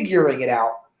been figuring it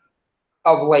out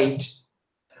of late.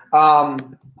 Are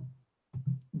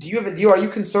you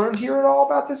concerned here at all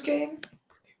about this game?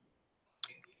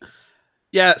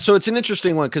 Yeah, so it's an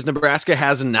interesting one because Nebraska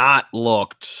has not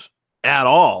looked at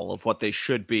all of what they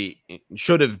should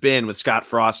have been with Scott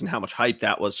Frost and how much hype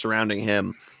that was surrounding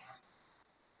him.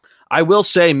 I will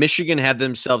say Michigan had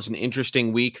themselves an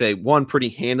interesting week. They won pretty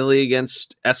handily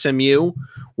against SMU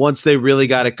once they really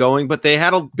got it going, but they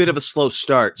had a bit of a slow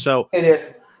start. So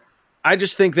I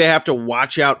just think they have to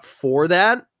watch out for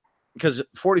that, because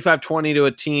 45-20 to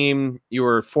a team you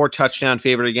were 4 touchdown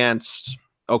favorite against,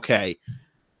 okay.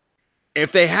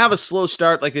 If they have a slow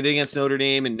start like they did against Notre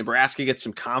Dame and Nebraska gets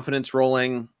some confidence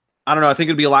rolling, I don't know. I think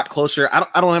it'd be a lot closer.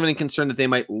 I don't have any concern that they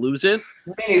might lose it.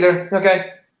 Me neither.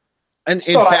 Okay. And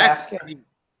in fact,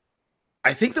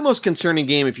 I think the most concerning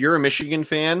game, if you're a Michigan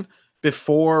fan,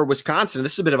 before Wisconsin,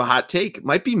 this is a bit of a hot take,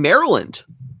 might be Maryland.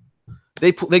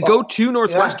 They go to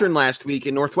Northwestern last week,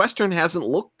 and Northwestern hasn't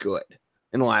looked good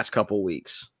in the last couple of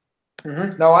weeks.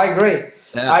 Mm-hmm. No, I agree.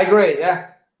 Yeah. I agree. Yeah.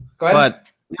 Go ahead.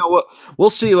 But we'll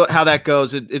see how that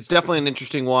goes. It's definitely an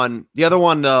interesting one. The other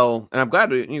one, though, and I'm glad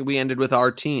we ended with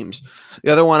our teams.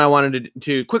 The other one I wanted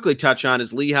to quickly touch on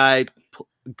is Lehigh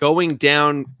going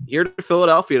down here to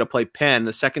Philadelphia to play Penn,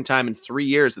 the second time in 3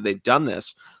 years that they've done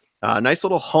this. Nice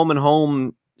little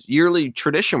home yearly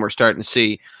tradition we're starting to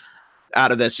see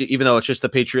out of this, even though it's just the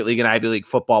Patriot League and Ivy League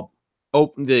football.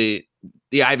 The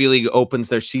Ivy League opens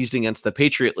their season against the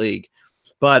Patriot League.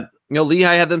 But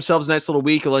Lehigh had themselves a nice little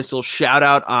week, a nice little shout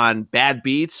out on bad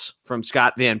beats from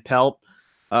Scott Van Pelt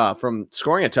from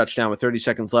scoring a touchdown with 30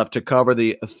 seconds left to cover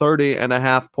the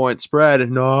 30.5-point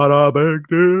spread. Not a big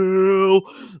deal.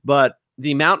 But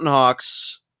the Mountain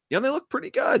Hawks, they look pretty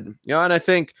good. And I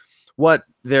think what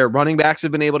their running backs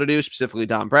have been able to do, specifically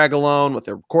Don Bragalone, what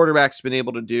their quarterbacks have been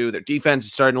able to do, their defense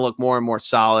is starting to look more and more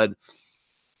solid.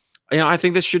 I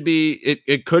think this should be,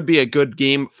 it could be a good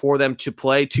game for them to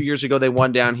play. 2 years ago, they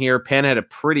won down here. Penn had a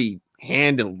pretty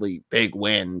handily big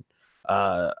win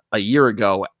a year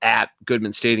ago at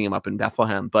Goodman Stadium up in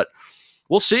Bethlehem, but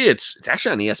we'll see. It's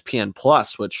actually on ESPN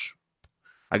Plus, which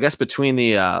I guess between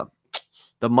the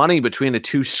money between the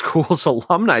two schools'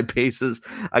 alumni bases,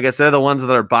 I guess they're the ones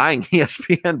that are buying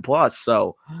ESPN Plus.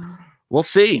 So we'll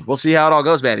see. We'll see how it all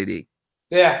goes, Matty D.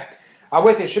 Yeah, I'm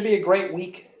with you. It should be a great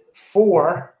week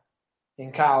 4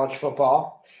 in college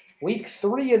football. Week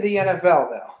 3 of the NFL,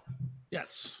 though.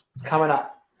 Yes. It's coming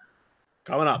up.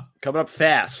 Coming up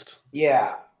fast.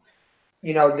 Yeah.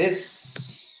 Going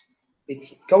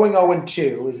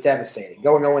 0-2 is devastating.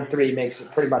 Going 0-3 makes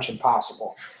it pretty much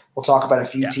impossible. We'll talk about a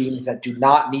few teams that do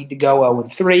not need to go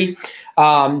 0-3.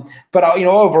 But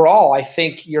overall, I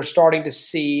think you're starting to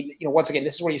see, once again,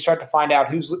 this is where you start to find out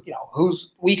who's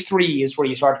week 3 is where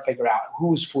you start to figure out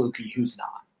who's fluky, who's not.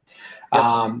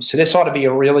 Yep. So this ought to be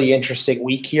a really interesting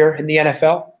week here in the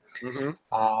NFL. Mm-hmm.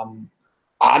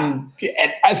 I'm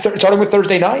starting with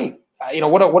Thursday night. Why?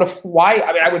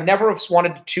 I mean, I would never have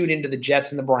wanted to tune into the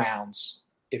Jets and the Browns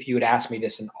if you had asked me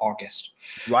this in August.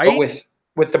 Right. But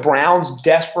with the Browns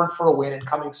desperate for a win and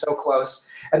coming so close,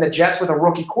 and the Jets with a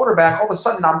rookie quarterback, all of a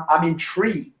sudden I'm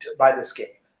intrigued by this game.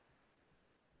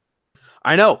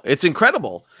 I know. It's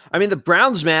incredible. I mean, the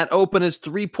Browns, Matt, open as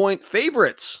 3-point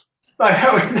favorites.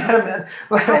 I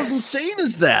know. How insane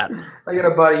is that? I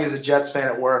got a buddy who's a Jets fan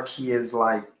at work. He is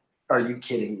like, are you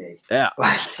kidding me? Yeah.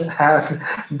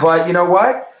 But you know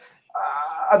what?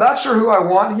 I'm not sure who I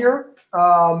want here.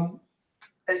 That's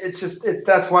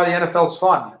why the NFL's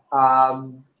fun.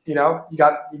 You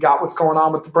got what's going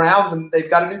on with the Browns, and they've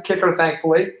got a new kicker,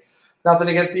 thankfully. Nothing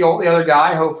against the other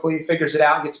guy. Hopefully he figures it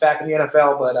out and gets back in the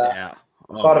NFL. But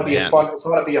It ought to be a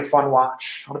fun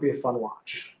watch. No,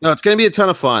 it's going to be a ton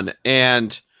of fun.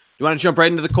 And you want to jump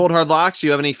right into the cold hard locks? Do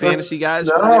you have any fantasy guys?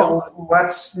 No,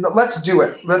 let's do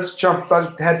it. Let's jump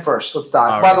head first. Let's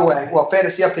dive. All By the way,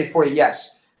 fantasy update for you.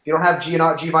 Yes, if you don't have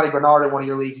Giovanni Bernard in one of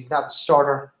your leagues, he's now the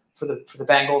starter for the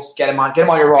Bengals. Get him on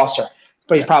your roster.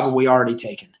 But he's probably already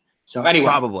taken. So anyway,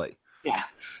 probably. Yeah.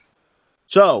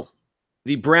 So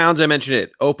the Browns, I mentioned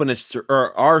it, open as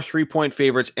are 3-point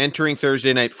favorites entering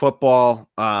Thursday Night Football.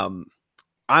 I'm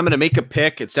going to make a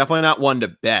pick. It's definitely not one to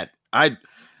bet.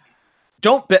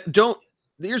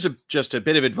 Here's just a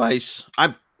bit of advice.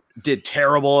 I've done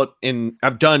terrible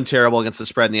against the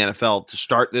spread in the NFL to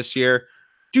start this year.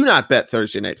 Do not bet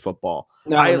Thursday Night Football.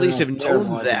 I at least have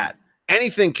known that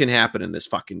anything can happen in this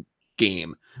fucking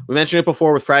game. We mentioned it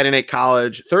before with Friday Night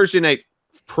College, Thursday Night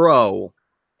Pro.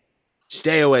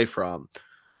 Stay away from.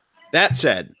 That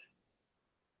said,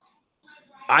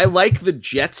 I like the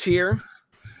Jets here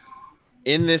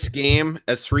in this game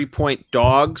as 3-point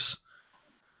dogs.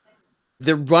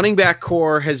 The running back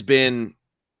core has been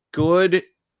good,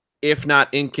 if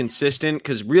not inconsistent,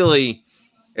 because really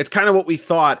it's kind of what we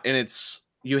thought. And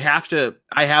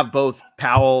I have both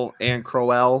Powell and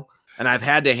Crowell, and I've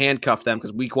had to handcuff them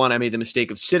because week 1 I made the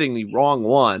mistake of sitting the wrong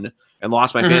one and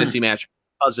lost my fantasy match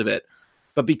because of it.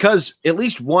 But because at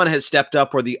least one has stepped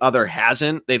up where the other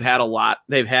hasn't, they've had a lot.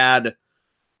 They've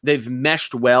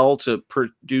meshed well to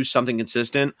produce something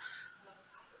consistent.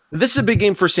 This is a big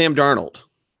game for Sam Darnold.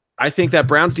 I think that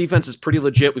Browns defense is pretty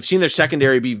legit. We've seen their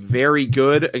secondary be very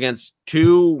good against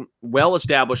 2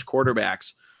 well-established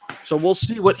quarterbacks. So we'll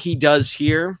see what he does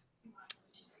here.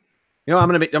 I'm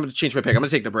going to change my pick. I'm going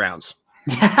to take the Browns.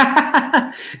 You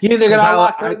think they're going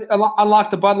to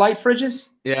unlock the Bud Light fridges?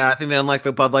 Yeah, I think they unlock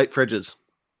the Bud Light fridges.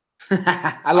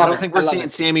 I don't think we're seeing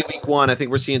Sammy week 1. I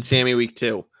think we're seeing Sammy week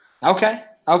 2. Okay.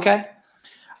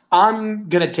 I'm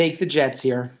going to take the Jets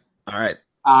here. All right.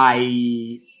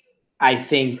 I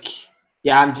think,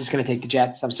 I'm just going to take the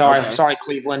Jets. I'm sorry. Okay. I'm sorry,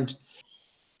 Cleveland.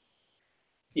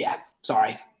 Yeah,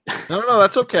 sorry. No,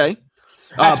 that's okay.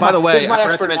 By the way,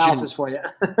 I forgot to mention for you.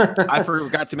 I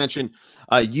forgot to mention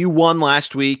you won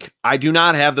last week. I do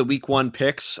not have the week 1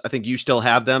 picks. I think you still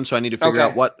have them, so I need to figure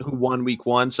out who won week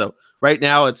 1. So right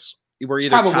now we're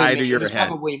either tied or you're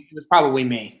ahead. It was probably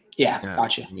me. Yeah,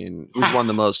 gotcha. I mean, who's won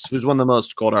the most? Who's won the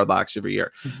most cold hard locks every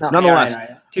year? Nonetheless,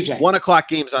 1:00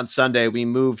 games on Sunday. We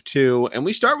move to, and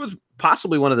we start with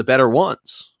possibly one of the better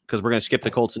ones because we're going to skip the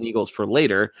Colts and Eagles for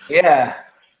later. Yeah,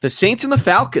 the Saints and the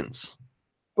Falcons.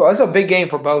 Well, it's a big game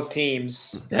for both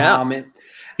teams. Yeah.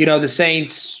 The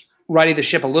Saints righted the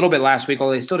ship a little bit last week,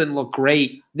 although they still didn't look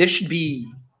great. This should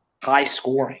be high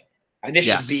scoring. This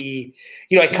should be,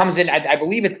 it comes in, I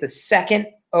believe it's the second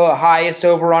highest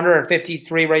over-under at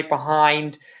 53, right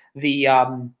behind the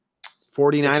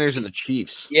 49ers and the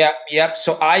Chiefs. Yep.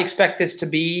 So I expect this to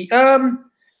be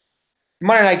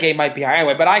Monday night game might be higher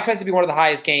anyway, but I expect it to be one of the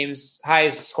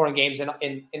highest scoring games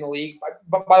in the league.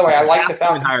 But by the way, I like the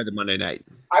Falcons higher than Monday night.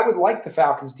 I would like the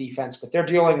Falcons defense, but they're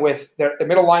dealing with their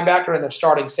middle linebacker and their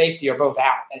starting safety are both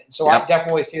out. And so I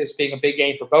definitely see this being a big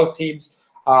game for both teams.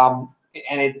 And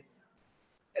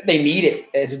they need it.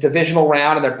 It's a divisional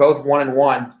round, and they're both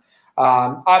 1-1.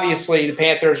 Obviously, the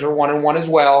Panthers are 1-1 as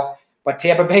well, but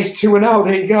Tampa Bay's 2-0.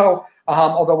 There you go.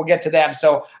 Although we'll get to them.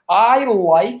 So I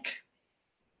like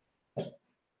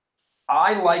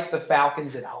the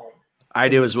Falcons at home. I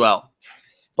do as well.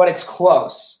 But it's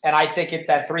close. And I think at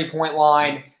that 3-point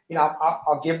line,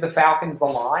 I'll give the Falcons the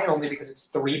line only because it's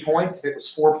 3 points. If it was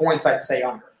 4 points, I'd say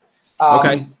under.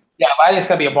 Okay. Yeah, but I think it's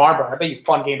going to be a barn burner. I bet you a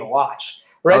fun game to watch.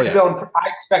 Red Zone, I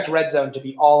expect Red Zone to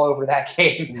be all over that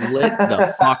game. Lit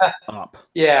the fuck up.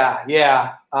 Yeah.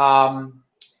 And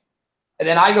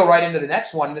then I go right into the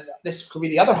next one. This could be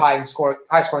the other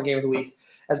high-scoring game of the week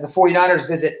as the 49ers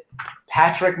visit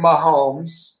Patrick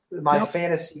Mahomes, my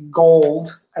fantasy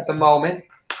gold at the moment.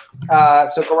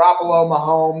 So Garoppolo,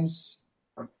 Mahomes.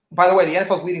 By the way, the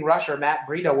NFL's leading rusher, Matt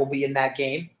Breida, will be in that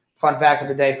game. Fun fact of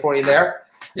the day for you there.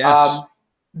 Yes.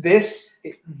 This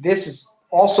is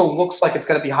also looks like it's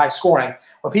going to be high scoring.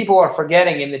 What people are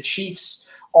forgetting in the Chiefs'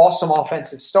 awesome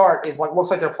offensive start is looks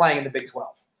like they're playing in the Big 12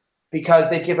 because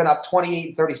they've given up 28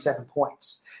 and 37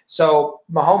 points. So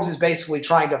Mahomes is basically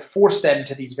trying to force them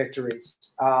to these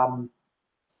victories. I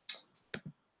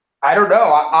don't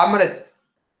know.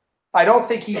 I don't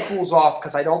think he cools off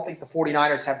because I don't think the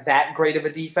 49ers have that great of a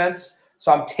defense.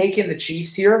 So I'm taking the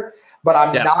Chiefs here, but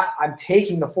I'm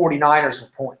taking the 49ers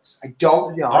with points. I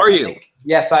don't. Are you?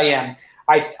 Yes, I am.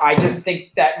 I just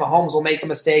think that Mahomes will make a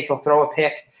mistake. He'll throw a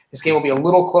pick. This game will be a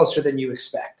little closer than you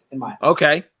expect, in my opinion.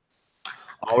 Okay.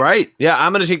 All right. Yeah,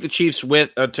 I'm going to take the Chiefs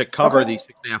with to cover the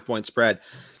 6.5 point spread.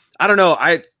 I don't know.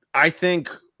 I think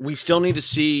we still need to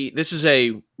see. This is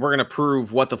we're going to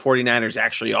prove what the 49ers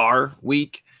actually are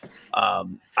week.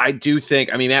 I do think,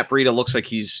 Matt Breida looks like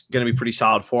he's going to be pretty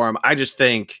solid for him. I just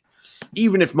think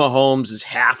even if Mahomes is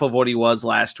half of what he was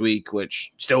last week,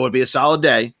 which still would be a solid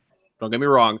day, don't get me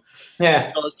wrong. Yeah.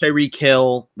 Still has Tyreek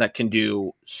Hill that can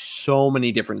do so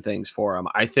many different things for him.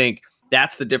 I think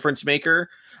that's the difference maker.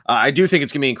 I do think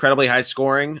it's going to be incredibly high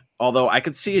scoring, although I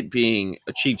could see it being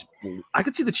I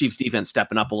could see the Chiefs defense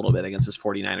stepping up a little bit against this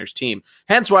 49ers team.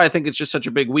 Hence why I think it's just such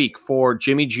a big week for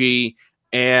Jimmy G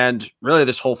and really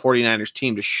this whole 49ers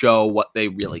team to show what they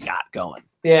really got going.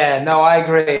 Yeah, no, I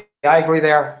agree. I agree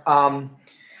there.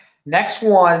 Next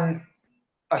one,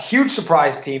 a huge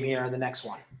surprise team here in the next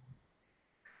one.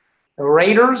 The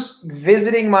Raiders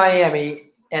visiting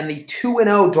Miami and the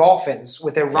 2-0 Dolphins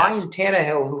with a Ryan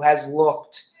Tannehill who has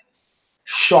looked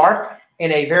sharp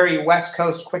in a very West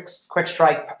Coast quick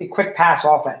strike, quick pass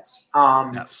offense,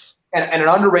 and an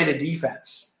underrated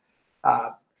defense.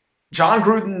 John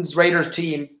Gruden's Raiders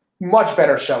team, much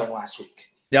better showing last week.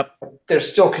 Yep.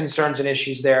 There's still concerns and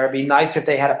issues there. It'd be nice if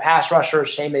they had a pass rusher.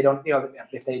 Shame they don't,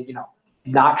 if they,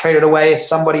 not traded away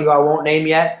somebody who I won't name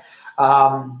yet.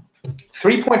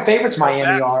 3-point favorites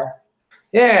Miami are.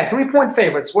 Yeah, 3-point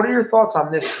favorites. What are your thoughts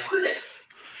on this one?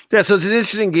 Yeah, so it's an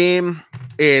interesting game.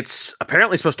 It's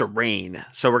apparently supposed to rain.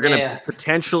 So we're going to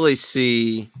potentially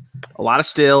see a lot of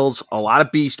stills, a lot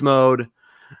of beast mode.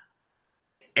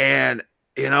 And,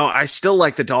 I still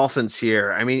like the Dolphins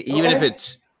here. Even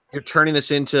if you're turning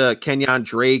this into Kenyon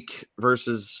Drake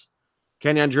versus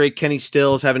Kenyon Drake, Kenny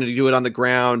Stills having to do it on the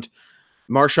ground,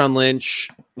 Marshawn Lynch.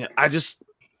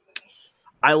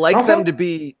 I like them to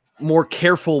be more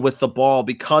careful with the ball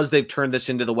because they've turned this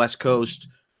into the West Coast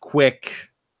quick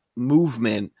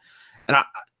movement. And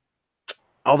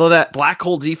although that black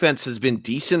hole defense has been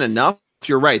decent enough,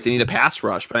 you're right. They need a pass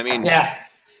rush, but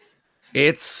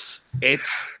it's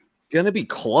going to be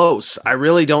close. I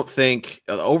really don't think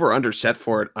over under set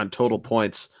for it on total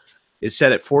points is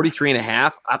set at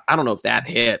 43.5. I don't know if that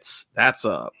hits. It's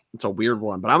a weird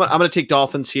one, but I'm going to take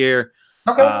Dolphins here.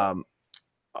 Okay.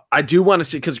 I do want to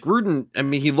see because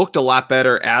Gruden, he looked a lot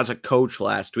better as a coach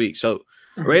last week. So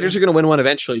the Raiders are going to win one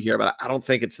eventually here, but I don't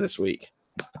think it's this week.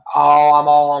 Oh, I'm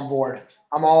all on board.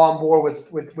 I'm all on board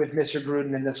with Mr.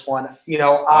 Gruden in this one.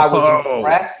 I was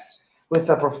impressed with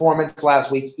the performance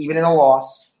last week, even in a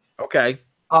loss. Okay.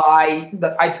 I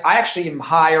actually am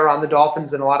higher on the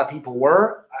Dolphins than a lot of people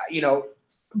were.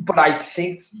 but I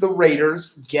think the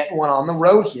Raiders get one on the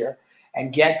road here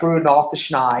and get Gruden off the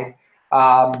schneid.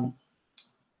 I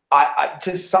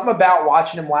just something about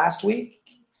watching him last week.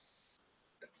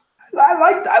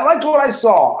 I liked what I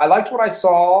saw. I liked what I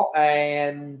saw,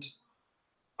 and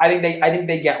I think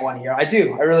they get one here. I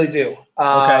do. I really do.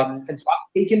 Okay. And so I'm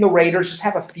taking the Raiders. Just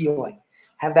have a feeling.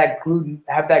 Have that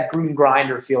Gruden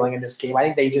grinder feeling in this game. I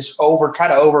think they just try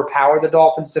to overpower the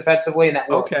Dolphins defensively, and that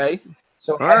works. Okay.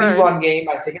 So heavy run game.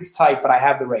 I think it's tight, but I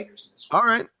have the Raiders in this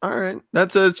one. All right.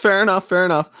 It's fair enough.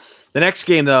 The next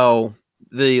game, though,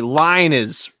 the line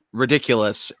is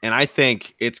ridiculous, and I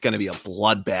think it's going to be a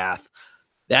bloodbath.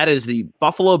 That is the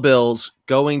Buffalo Bills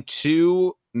going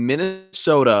to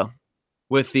Minnesota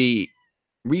with the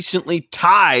recently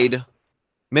tied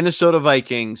Minnesota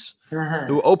Vikings,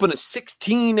 who open a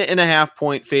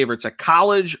 16.5-point favorite. It's a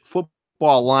college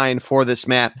football line for this,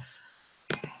 Matt.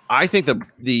 I think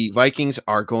the Vikings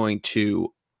are going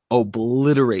to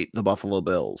obliterate the Buffalo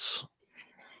Bills.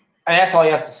 And that's all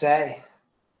you have to say.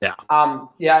 Yeah.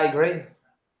 Yeah, I agree.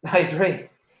 I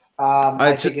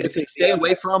think it's a stay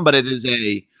away from, but it is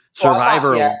a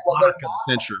survivor lock of the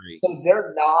century. So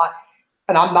they're not,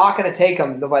 and I'm not going to take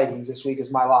them, the Vikings, this week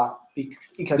as my lock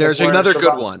because there's another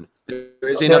good one. There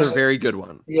is another very good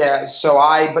one. Yeah,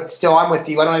 but still, I'm with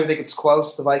you. I don't even think it's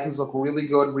close. The Vikings look really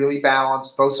good, really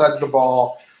balanced, both sides of the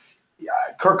ball. Yeah,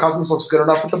 Kirk Cousins looks good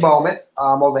enough at the moment.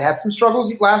 Well, they had some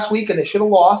struggles last week, and they should have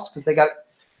lost because they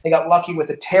got lucky with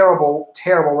a terrible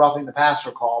roughing the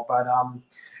passer call. But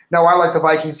no, I like the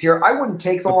Vikings here. I wouldn't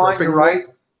take the line. You're right.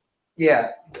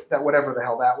 Yeah, that whatever the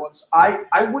hell that was.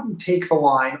 I wouldn't take the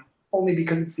line only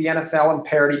because it's the NFL and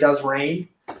parity does reign.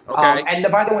 Okay. And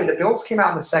by the way, the Bills came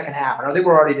out in the second half. I know they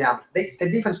were already down. The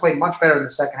defense played much better in the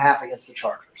second half against the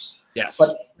Chargers. Yes.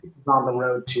 But on the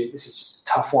road too. This is just a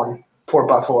tough one. Poor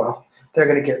Buffalo. They're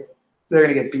gonna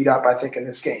get beat up, I think, in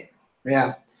this game.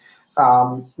 Yeah.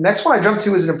 Next one I jump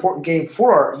to is an important game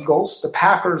for our Eagles. The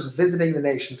Packers visiting the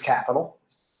nation's capital.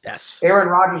 Yes. Aaron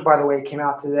Rodgers, by the way, came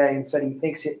out today and said he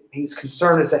thinks he's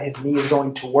concerned is that his knee is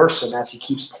going to worsen as he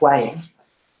keeps playing.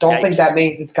 Don't think that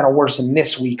means it's going to worsen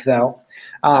this week, though.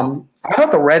 I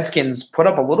thought the Redskins put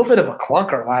up a little bit of a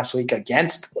clunker last week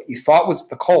against what you thought was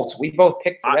the Colts. We both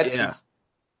picked the Redskins.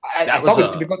 Yeah. I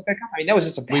thought we both picked them. I mean, that was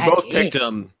just a bad game. We both picked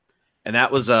them, and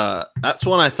that's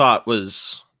one I thought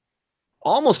was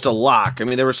almost a lock. I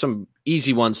mean, there were some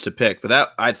easy ones to pick, but that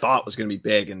I thought was going to be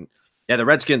big. And yeah, the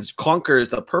Redskins clunker is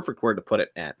the perfect word to put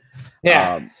it at.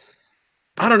 Yeah.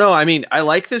 I don't know. I mean, I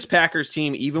like this Packers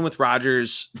team, even with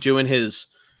Rodgers doing his,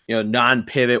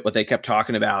 non-pivot, what they kept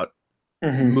talking about,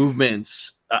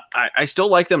 movements. I still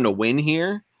like them to win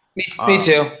here. Me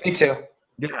too.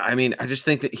 Yeah, I mean, I just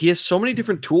think that he has so many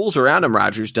different tools around him,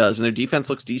 Rodgers does, and their defense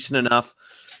looks decent enough.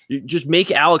 You just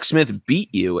make Alex Smith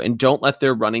beat you and don't let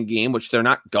their running game, which they're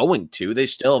not going to. They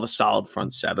still have a solid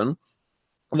front seven.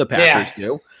 The Packers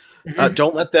do.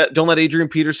 Don't let Adrian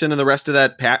Peterson and the rest of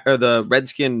that the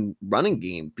Redskin running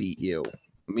game beat you.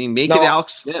 I mean, make it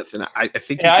Alex Smith, and I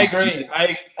think. Yeah, I agree.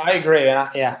 I agree.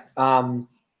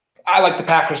 I like the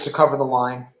Packers to cover the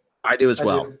line. I do as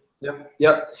well. Yep.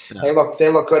 Yeah. They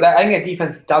look good. I think the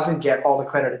defense doesn't get all the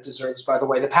credit it deserves. By the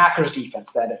way, the Packers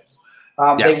defense, that is.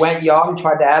 They went young,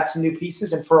 tried to add some new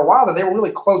pieces, and for a while they were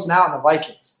really closing out on the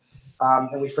Vikings.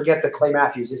 And we forget that Clay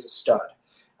Matthews is a stud.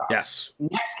 Yes.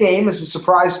 Next game is a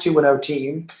surprise 2-0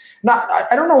 team. I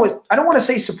don't know. I don't want to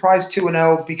say surprise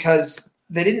 2-0 because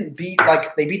they didn't beat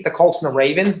they beat the Colts and the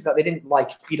Ravens. They didn't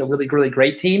beat a really, really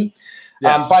great team.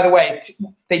 Yes. By the way,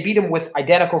 they beat them with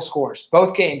identical scores.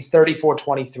 Both games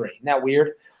 34-23. Isn't that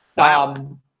weird?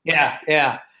 Wow.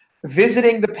 Yeah.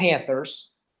 Visiting the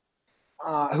Panthers,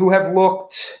 who have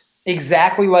looked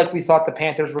exactly like we thought the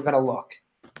Panthers were going to look.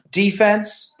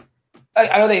 Defense.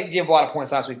 I know they gave a lot of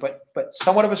points last week, but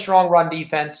somewhat of a strong run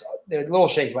defense. They're a little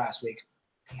shaky last week.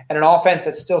 And an offense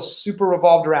that's still super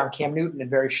revolved around Cam Newton and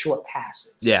very short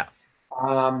passes. Yeah.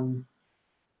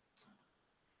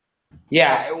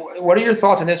 What are your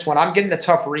thoughts on this one? I'm getting a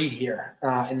tough read here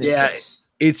in this case.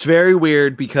 It's very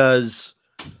weird because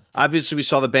obviously we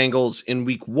saw the Bengals in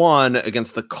week 1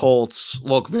 against the Colts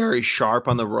look very sharp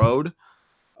on the road.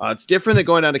 It's different than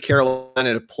going down to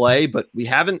Carolina to play, but we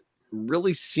haven't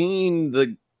really seen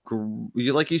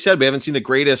like you said, we haven't seen the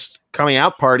greatest coming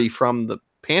out party from the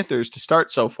Panthers to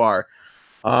start so far.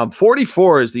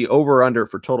 44 is the over-under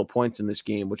for total points in this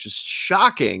game, which is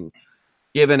shocking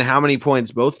given how many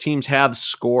points both teams have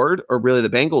scored, or really the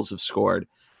Bengals have scored.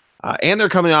 And they're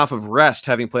coming off of rest,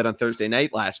 having played on Thursday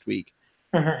night last week.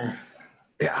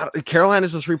 Yeah,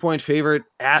 Carolina's a 3-point favorite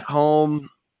at home.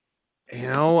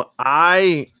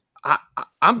 I'm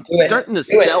starting to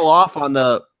sell off on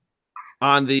the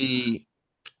on the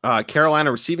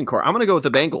Carolina receiving corps. I'm going to go with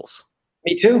the Bengals.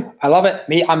 Me too. I love it.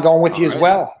 I'm going with you as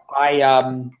well. I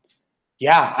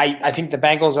think the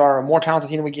Bengals are a more talented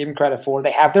team than we give them credit for.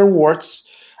 They have their warts.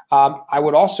 I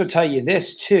would also tell you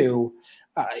this too.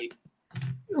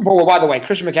 Well, by the way,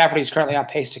 Christian McCaffrey is currently on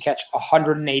pace to catch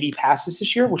 180 passes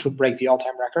this year, which would break the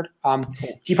all-time record.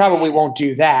 He probably won't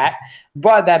do that.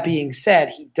 But that being said,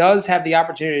 he does have the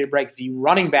opportunity to break the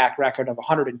running back record of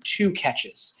 102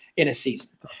 catches in a season.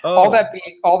 Oh.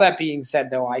 All that being said,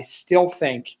 though, I still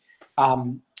think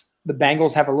the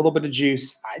Bengals have a little bit of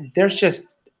juice.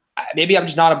 Maybe I'm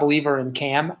just not a believer in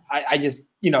Cam. I just,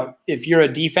 if you're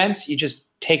a defense, you just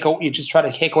try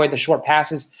to take away the short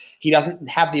passes. He doesn't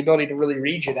have the ability to really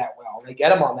read you that well. They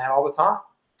get him on that all the time.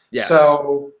 Yes.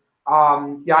 So, I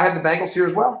have the Bengals here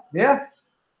as well. Yeah.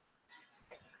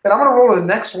 And I'm going to roll to the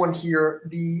next one here.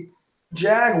 The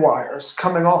Jaguars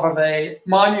coming off of a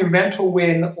monumental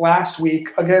win last week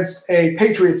against a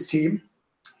Patriots team.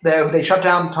 They shut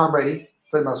down Tom Brady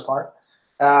for the most part.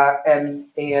 And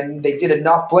they did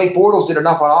enough. Blake Bortles did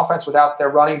enough on offense without their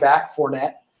running back,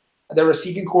 Fournette. Their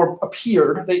receiving corps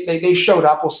appeared. They showed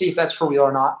up. We'll see if that's for real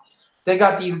or not. They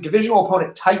got the divisional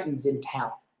opponent Titans in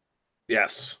town.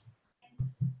 Yes.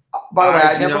 By the way,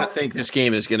 I do not think this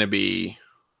game is going to be.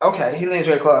 Okay, he leans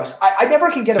very close. I never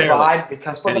can get a vibe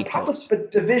because the problem with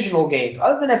divisional games,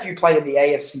 other than if you play in the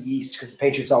AFC East because the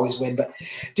Patriots always win, but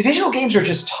divisional games are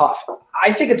just tough.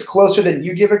 I think it's closer than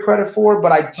you give it credit for,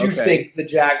 but I do think the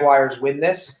Jaguars win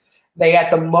this. They,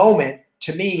 at the moment,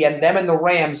 to me, and them and the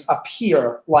Rams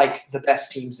appear like the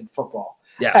best teams in football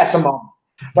at the moment.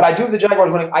 But I do have the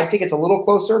Jaguars winning. I think it's a little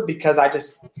closer because I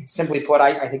just simply put,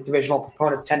 I think divisional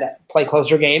opponents tend to play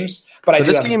closer games. But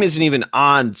this game isn't even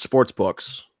on sports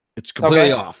books. It's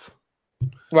completely off.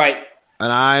 Right.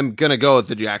 And I'm going to go with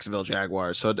the Jacksonville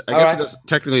Jaguars. So I guess it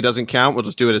technically doesn't count. We'll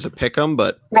just do it as a pick'em.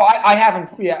 But I haven't.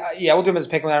 Yeah, we'll do them as a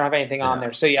pick'em. I don't have anything on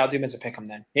there. So, I'll do them as a pick'em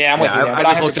then. Yeah, I'm with you there.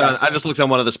 I just looked on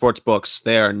one of the sports books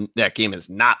there, and that game is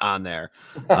not on there.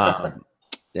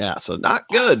 So not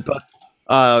good. But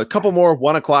a couple more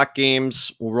 1:00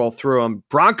 games. We'll roll through them.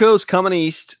 Broncos coming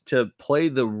east to play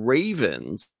the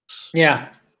Ravens. Yeah.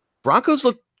 Broncos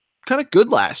looked kind of good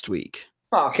last week.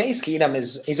 Oh, Case Keenum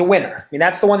he's a winner. I mean,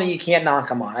 that's the one that you can't knock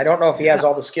him on. I don't know if he has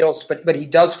all the skills, but he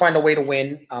does find a way to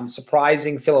win.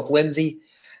 Surprising Phillip Lindsay.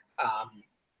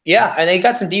 And they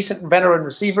got some decent veteran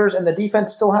receivers, and the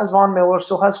defense still has Von Miller,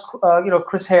 still has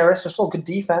Chris Harris. They're still a good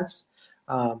defense.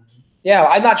 I'm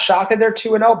not shocked that they're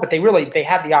 2-0, but they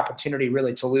had the opportunity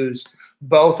really to lose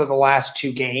both of the last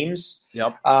two games.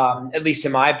 Yep. At least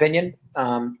in my opinion.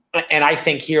 And I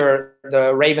think here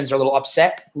the Ravens are a little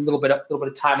upset, a little bit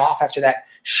of time off after that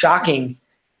shocking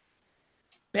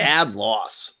bad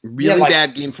loss. Really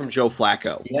bad game from Joe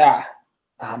Flacco. Yeah.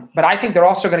 But I think they're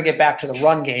also going to get back to the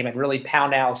run game and really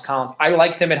pound Alex Collins. I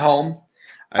like them at home.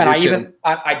 I like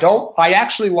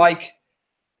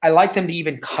them to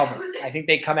even cover. I think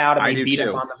they come out and they beat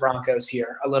up on the Broncos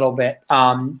here a little bit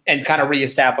and kind of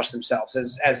reestablish themselves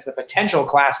as the potential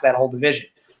class of that whole division.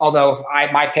 Although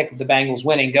if my pick of the Bengals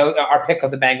winning, our pick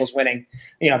of the Bengals winning,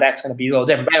 that's going to be a little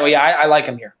different. But anyway, I like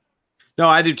them here. No,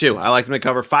 I do too. I like them to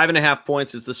cover. 5.5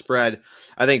 points is the spread.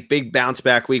 I think big bounce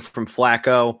back week from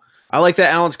Flacco. I like the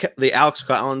Alex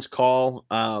Collins call.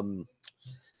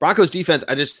 Broncos defense,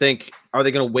 I just think, are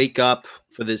they going to wake up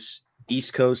for this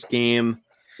East Coast game?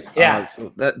 Yeah.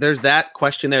 There's that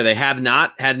question there. They have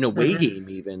not had an away game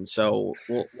even, so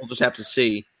we'll just have to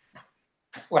see.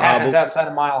 What happens outside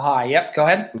of Mile High? Yep, go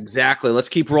ahead. Exactly. Let's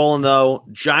keep rolling, though.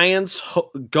 Giants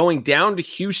going down to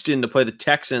Houston to play the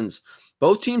Texans.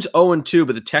 Both teams 0-2,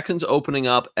 but the Texans opening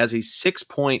up as a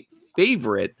 6-point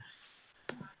favorite.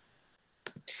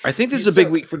 I think this is a big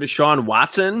week for Deshaun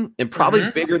Watson and probably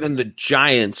bigger than the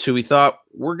Giants, who we thought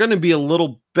were going to be a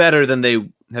little better than they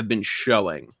have been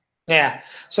showing. Yeah.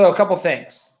 So a couple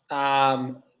things.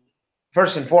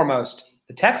 First and foremost,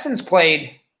 the Texans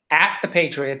played at the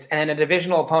Patriots and a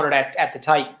divisional opponent at the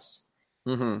Titans.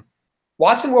 Mm-hmm.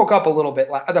 Watson woke up a little bit.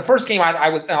 The first game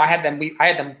I had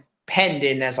them penned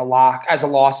in as a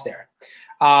loss there.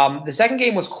 The second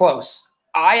game was close.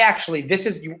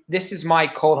 This is my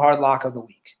cold hard lock of the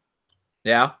week.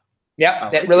 Yeah.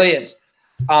 Yeah, that really is.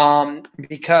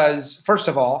 Because first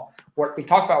of all, we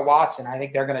talked about Watson. I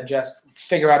think they're going to just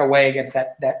figure out a way against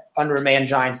that undermanned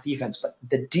Giants defense. But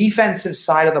the defensive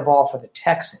side of the ball for the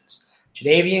Texans,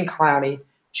 Jadeveon Clowney,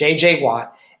 J.J.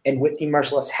 Watt, and Whitney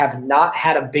Merciless have not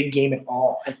had a big game at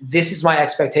all. And this is my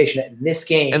expectation in this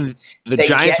game. And the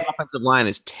Giants' offensive line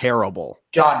is terrible.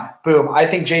 John, boom. I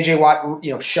think J.J. Watt,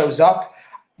 shows up.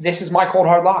 This is my cold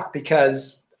hard lock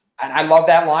because And I love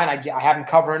that line. I have him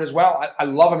covering as well. I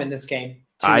love him in this game.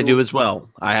 I do as well.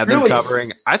 I have them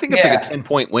covering. I think it's like a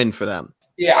 10-point win for them.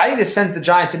 Yeah, I think this sends the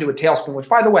Giants into a tailspin, which,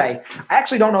 by the way, I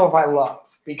actually don't know if I love,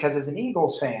 because as an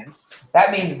Eagles fan,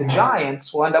 that means the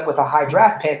Giants will end up with a high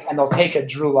draft pick and they'll take a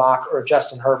Drew Lock or a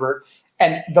Justin Herbert,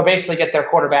 and they'll basically get their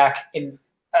quarterback in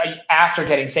after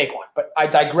getting Saquon. But I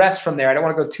digress from there. I don't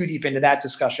want to go too deep into that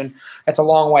discussion. That's a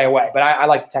long way away. But I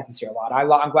like the Texans here a lot.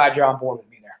 I'm glad you're on board with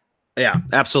me there. Yeah,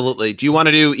 absolutely. Do you want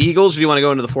to do Eagles or do you want to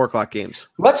go into the 4 o'clock games?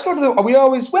 Let's go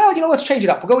to let's change it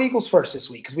up. We'll go Eagles first this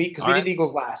week because we did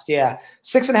Eagles last. Yeah.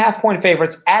 6.5-point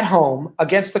favorites at home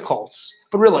against the Colts.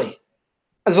 But really,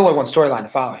 there's only one storyline to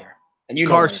follow here. And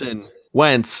Carson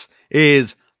Wentz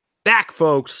is back,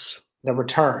 folks. The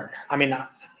return. I mean,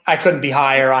 I couldn't be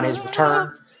higher on his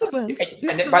return.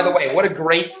 And by the way, what a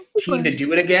great team to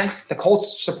do it against. The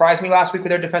Colts surprised me last week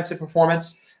with their defensive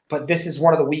performance, but this is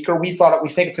one of the weaker. We think it's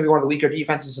going to be one of the weaker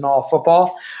defenses in all of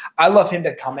football. I love him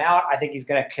to come out. I think he's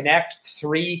going to connect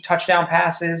 3 touchdown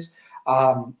passes.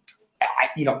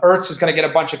 Ertz is going to get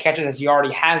a bunch of catches as he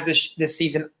already has this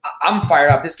season. I'm fired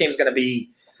up. This game is going to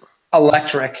be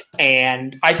electric,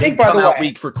 and I think, by the way,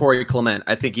 week for Corey Clement.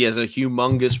 I think he has a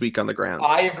humongous week on the ground.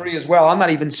 I agree as well. I'm not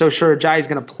even so sure Jai's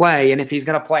going to play, and if he's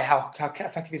going to play, how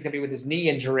effective he's going to be with his knee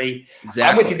injury. Exactly.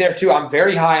 I'm with you there too. I'm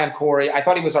very high on Corey. I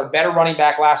thought he was our better running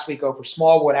back last week over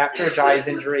Smallwood after Jai's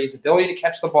injury, his ability to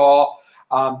catch the ball.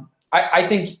 I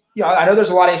think I know there's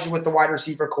a lot of issues with the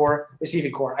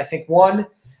receiving core. I think one,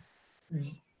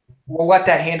 we'll let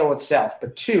that handle itself.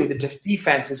 But 2, the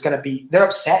defense is going to be – they're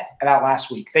upset about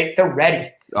last week. They're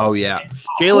ready. Oh, yeah.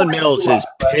 Jalen Mills is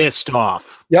pissed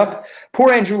off. Yep.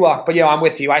 Poor Andrew Luck. But, I'm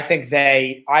with you. I think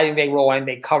they roll in,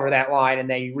 they cover that line, and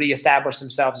they reestablish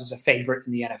themselves as a favorite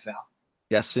in the NFL.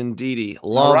 Yes, indeedy.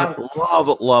 Love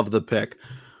the pick.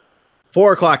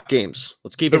 4 o'clock games.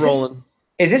 Let's keep it rolling.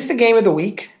 Is this the game of the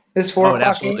week, this 4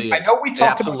 o'clock game? Is. I know we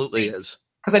talked is.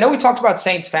 Because I know we talked about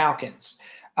Saints-Falcons.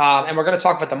 And we're going to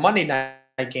talk about the Monday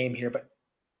night game here, but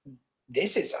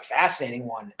this is a fascinating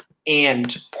one.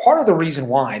 And part of the reason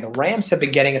why the Rams have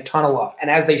been getting a ton of love,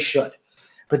 and as they should,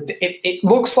 but it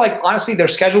looks like, honestly, their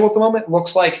schedule at the moment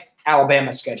looks like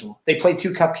Alabama's schedule. They played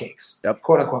 2 cupcakes,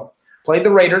 quote unquote. Played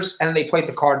the Raiders, and then they played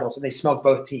the Cardinals, and they smoked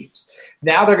both teams.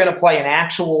 Now they're going to play an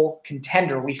actual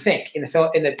contender, we think, in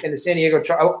the San Diego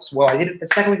Chargers. I did it the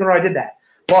second week in a row I did that.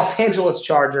 Los Angeles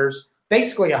Chargers,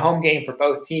 basically a home game for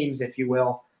both teams, if you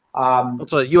will.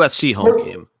 It's a USC home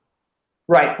game.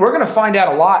 Right. We're going to find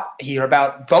out a lot here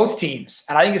about both teams,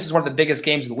 and I think this is one of the biggest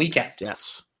games of the weekend.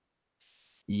 Yes.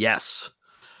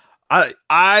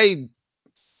 I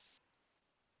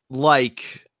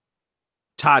like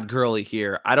Todd Gurley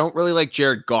here. I don't really like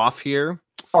Jared Goff here.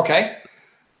 Okay.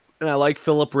 And I like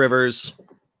Phillip Rivers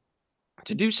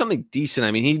to do something decent.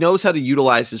 I mean, he knows how to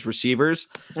utilize his receivers.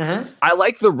 Mm-hmm. I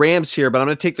like the Rams here, but I'm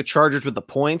going to take the Chargers with the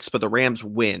points, but the Rams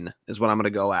win is what I'm going to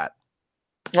go at.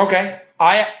 Okay.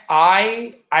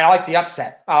 I like the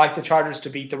upset. I like the Chargers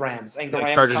to beat the Rams. I think the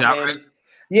Rams Chargers come outright? in.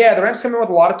 Yeah, the Rams come in with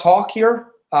a lot of talk here,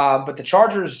 but the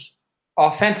Chargers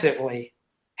offensively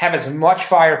have as much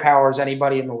firepower as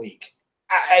anybody in the league,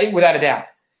 without a doubt.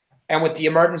 And with the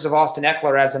emergence of Austin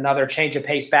Eckler as another change of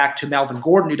pace back to Melvin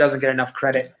Gordon, who doesn't get enough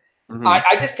credit, mm-hmm.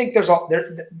 I just think there's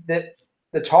the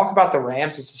talk about the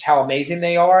Rams. This is how amazing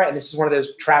they are, and this is one of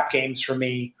those trap games for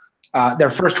me.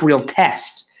 Their first real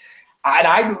test. And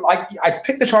I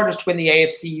picked the Chargers to win the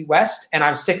AFC West, and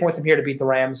I'm sticking with them here to beat the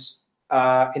Rams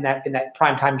in that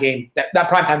primetime game. Not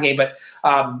primetime game, but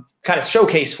kind of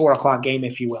showcase 4 o'clock game,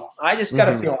 if you will. I just got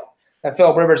a feeling that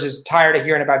Phillip Rivers is tired of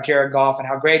hearing about Jared Goff and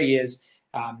how great he is.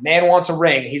 Man wants a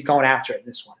ring. He's going after it in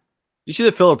this one. You see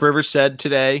that Phillip Rivers said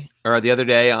today or the other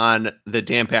day on the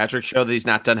Dan Patrick show that he's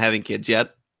not done having kids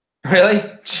yet? Really?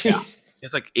 Jeez. Yeah. He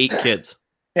has like 8 kids.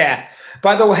 Yeah.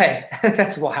 By the way,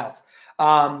 that's wild.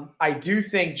 I do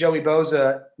think Joey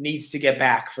Bosa needs to get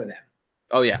back for them.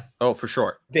 Oh, yeah. Oh, for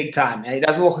sure. Big time. And it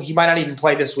doesn't look like he might not even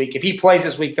play this week. If he plays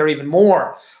this week, they're even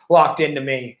more locked into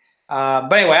me.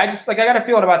 But anyway, I got a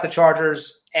feeling about the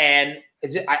Chargers, and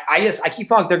I keep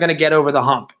feeling like they're going to get over the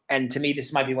hump. And to me,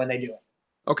 this might be when they do it.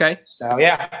 Okay. So,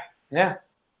 yeah.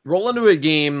 Roll into a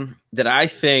game that I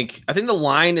think the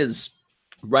line is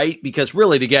right, because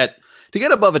really to get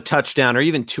above a touchdown or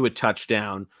even to a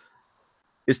touchdown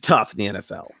is tough in the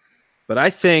NFL. But I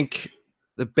think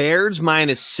the Bears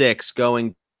 -6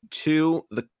 going to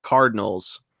the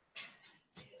Cardinals.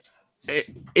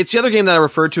 It's the other game that I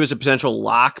referred to as a potential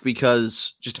lock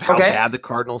because just of how bad the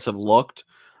Cardinals have looked.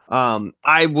 I'm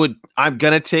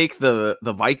gonna take the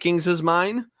Vikings as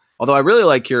mine, although I really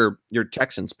like your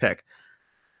Texans pick.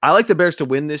 I like the Bears to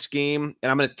win this game,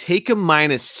 and I'm gonna take them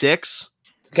 -6.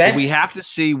 Okay. We have to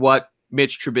see what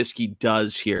Mitch Trubisky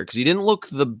does here because he didn't look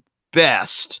the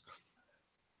best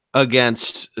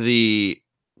against the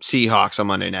Seahawks on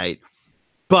Monday night.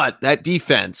 But that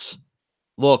defense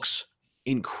looks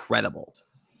incredible.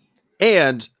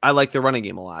 And I like the running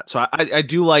game a lot. So I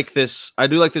do like this. I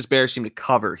do like this Bears team to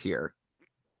cover here.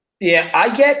 Yeah, I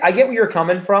get where you're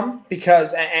coming from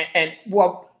because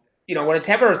well,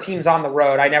 whenever a team's on the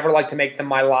road, I never like to make them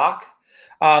my lock,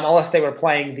 unless they were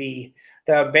playing the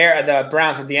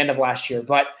Browns at the end of last year.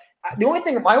 But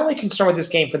my only concern with this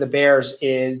game for the Bears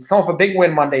is coming off a big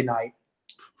win Monday night.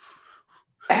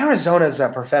 Arizona's a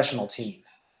professional team,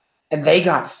 and they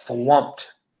got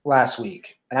thlumped last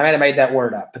week. And I might have made that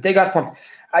word up, but they got thlumped.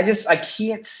 I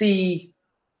can't see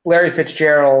Larry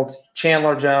Fitzgerald,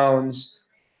 Chandler Jones,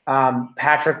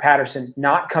 Patrick Patterson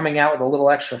not coming out with a little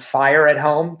extra fire at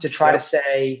home to try to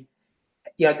say,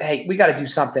 hey, we got to do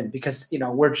something because,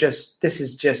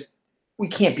 we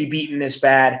can't be beaten this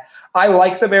bad. I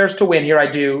like the Bears to win here. I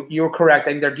do. You're correct.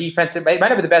 I think their defense, it might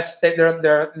have been the best.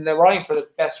 They're running for the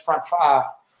best front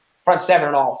seven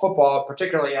in all football,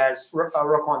 particularly as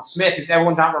Roquan Smith, who's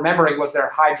everyone's not remembering, was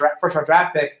their first round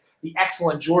draft pick. The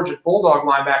excellent Georgia Bulldog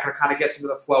linebacker kind of gets into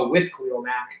the flow with Khalil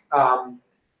Mack.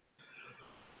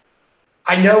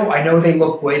 I know they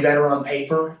look way better on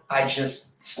paper. I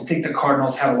just think the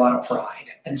Cardinals have a lot of pride.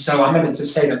 And so I'm going to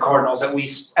say the Cardinals at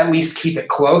least keep it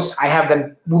close. I have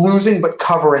them losing but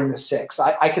covering the 6.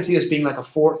 I could see this being like a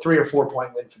 3 or 4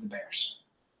 point win for the Bears.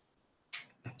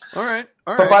 All right.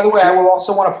 But by the way, I will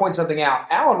also want to point something out.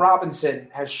 Allen Robinson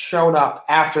has shown up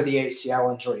after the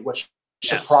ACL injury, which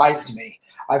surprised me.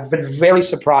 I've been very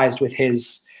surprised with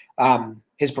his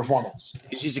performance.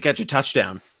 He needs to catch a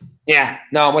touchdown. Yeah.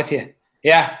 No, I'm with you.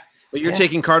 Yeah. But you're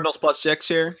taking Cardinals +6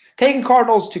 here? Taking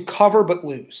Cardinals to cover but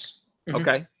lose. Mm-hmm.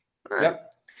 Okay. All right.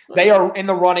 Yep. They are in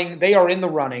the running. They are in the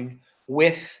running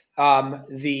with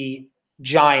the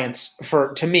Giants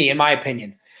to me, in my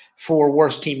opinion, for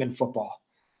worst team in football.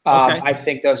 I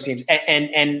think those teams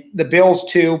and the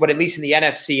Bills too, but at least in the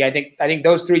NFC, I think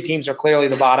those 3 teams are clearly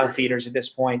the bottom feeders at this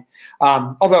point.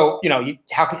 Although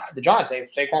how can the Giants say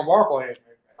Saquon Barkley,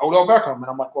 Odell Beckham, and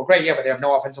I'm like, well, great, yeah, but they have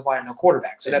no offensive line and no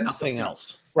quarterback, so that's nothing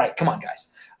else. Right? Come on,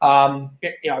 guys.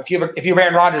 If you have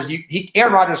Aaron Rodgers,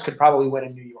 Aaron Rodgers could probably win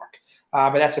in New York,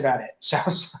 but that's about it. So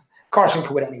Carson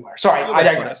could win anywhere. Sorry, I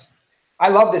digress. I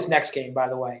love this next game, by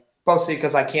the way, mostly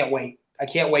because I can't wait. I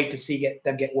can't wait to see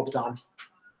them get whooped on.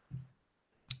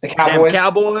 The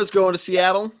Cowboys going to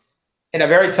Seattle in a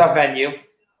very tough venue.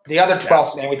 The other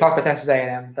 12th, man, we talked about Texas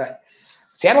A&M, but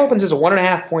Seattle opens as a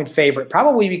 1.5 point favorite,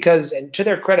 probably because, and to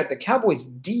their credit, the Cowboys'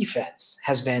 defense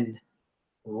has been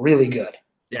really good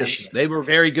this year. They were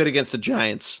very good against the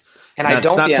Giants. And I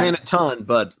don't saying a ton,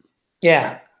 but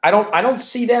I don't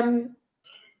see them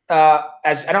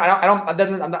as I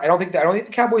don't think the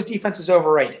Cowboys' defense is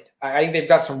overrated. I think they've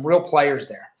got some real players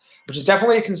there, which is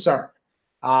definitely a concern.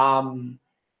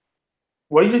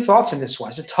 What are your thoughts on this one?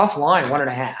 It's a tough line,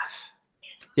 1.5.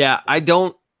 Yeah,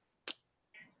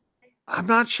 I'm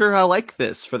not sure I like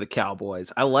this for the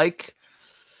Cowboys. I like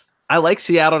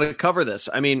Seattle to cover this.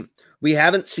 I mean, we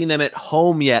haven't seen them at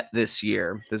home yet this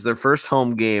year. This is their first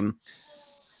home game.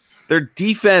 Their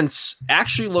defense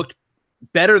actually looked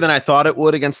better than I thought it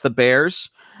would against the Bears.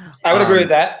 I would agree with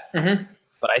that. Mm-hmm.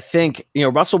 But I think,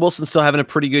 Russell Wilson's still having a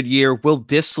pretty good year. Will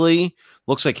Dissly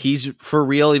looks like he's for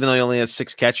real, even though he only has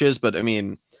 6 catches. But,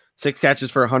 6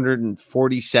 catches for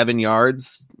 147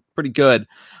 yards. Pretty good.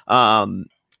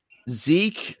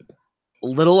 Zeke, a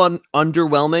little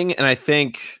underwhelming. And I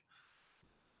think,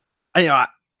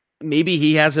 maybe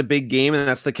he has a big game, and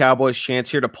that's the Cowboys' chance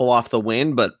here to pull off the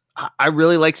win. But I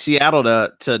really like Seattle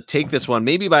to take this one.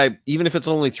 Maybe even if it's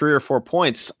only 3 or 4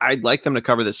 points, I'd like them to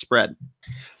cover this spread.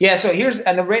 Yeah, so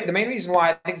the main reason why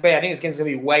I think this game's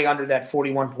going to be way under that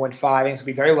 41.5. I think it's going to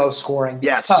be very low scoring.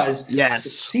 Because the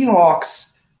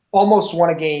Seahawks almost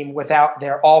won a game without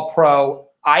their all-pro.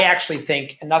 I actually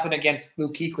think, and nothing against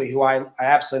Luke Kuechly, who I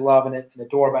absolutely love and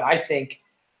adore, but I think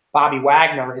Bobby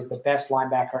Wagner is the best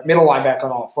middle linebacker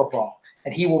in all of football,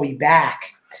 and he will be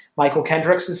back. Michael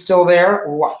Kendricks is still there.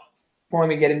 We won't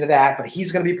even get into that, but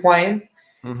he's going to be playing.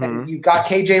 Mm-hmm. And you've got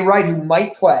KJ Wright, who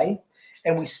might play,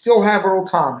 and we still have Earl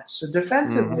Thomas. So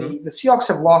defensively, the Seahawks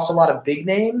have lost a lot of big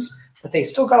names, but they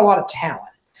still got a lot of talent.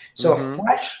 So a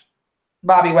fresh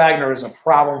Bobby Wagner is a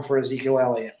problem for Ezekiel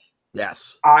Elliott.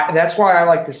 Yes. That's why I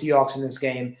like the Seahawks in this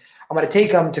game. I'm going to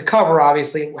take them to cover,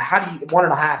 obviously.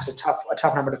 1.5 is a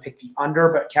tough number to pick the under,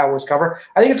 but Cowboys cover.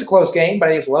 I think it's a close game, but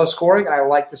I think it's low scoring, and I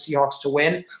like the Seahawks to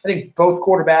win. I think both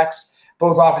quarterbacks,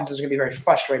 both offenses are going to be very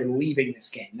frustrated leaving this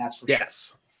game. That's for sure.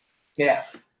 Yes. Yeah.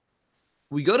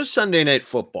 We go to Sunday Night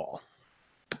Football.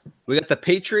 We got the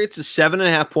Patriots as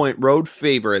 7.5-point road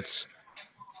favorites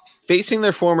facing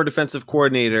their former defensive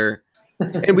coordinator.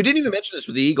 And we didn't even mention this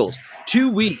with the Eagles.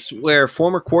 2 weeks where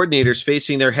former coordinators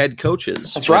facing their head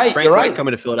coaches. That's right. Frank You're Reich right.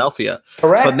 coming to Philadelphia.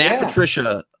 Correct. But Matt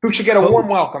Patricia, who should get a warm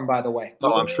welcome, by the way.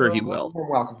 Oh, I'm sure he will. Warm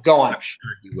welcome. Go on. I'm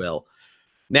sure he will.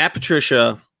 Matt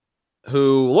Patricia,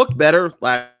 who looked better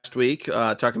last week,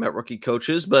 talking about rookie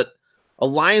coaches, but a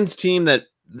Lions team that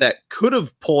could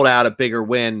have pulled out a bigger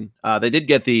win. They did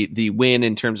get the win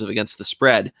in terms of against the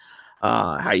spread.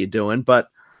 How you doing? But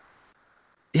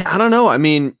yeah, I don't know. I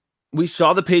mean, we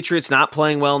saw the Patriots not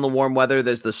playing well in the warm weather.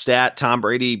 There's the stat Tom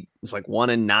Brady is like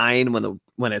 1-9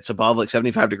 when it's above like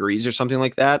 75 degrees or something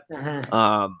like that. Mm-hmm.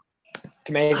 I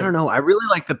don't know. I really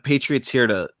like the Patriots here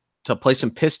to play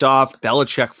some pissed off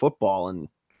Belichick football and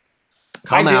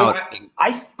come out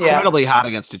incredibly hot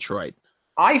against Detroit.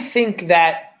 I think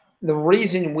that the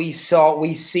reason we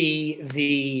see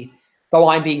the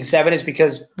line being 7 is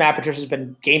because Matt Patricia's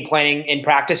been game planning in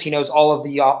practice. He knows all of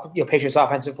the Patriots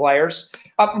offensive players,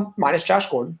 minus Josh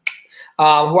Gordon,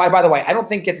 who by the way, I don't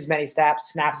think gets as many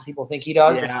snaps as people think he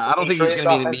does. Yeah, I don't think he's going to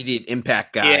be an immediate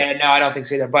impact guy. Yeah, no, I don't think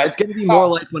so either. But it's going to be more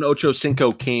like when Ocho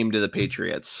Cinco came to the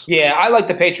Patriots. Yeah, I like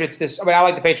the Patriots. I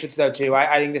like the Patriots though too.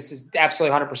 I think this is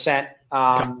absolutely 100%.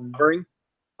 Covering?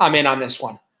 I'm in on this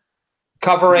one.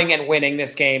 Covering and winning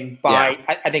this game by,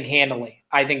 I think, handily.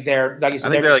 I think they're like you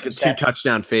said, they're like a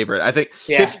 2-touchdown favorite. I think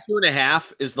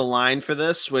 52.5 is the line for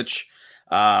this, which,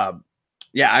 I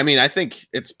mean, I think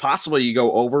it's possible you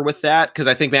go over with that because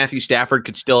I think Matthew Stafford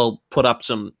could still put up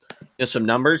some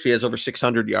numbers. He has over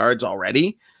 600 yards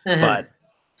already, but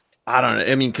I don't know.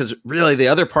 I mean, because really the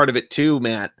other part of it too,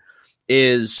 Matt,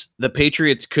 is the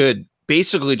Patriots could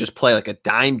basically just play like a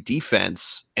dime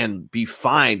defense and be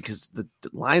fine because the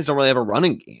Lions don't really have a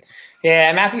running game.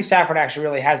 Yeah, Matthew Stafford actually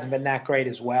really hasn't been that great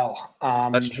as well.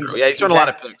 That's true. He's thrown a lot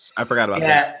of picks. I forgot about that.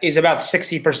 Yeah, he's about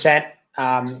 60%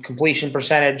 completion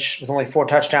percentage with only 4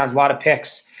 touchdowns, a lot of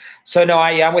picks. So, no,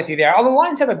 I'm with you there. Although the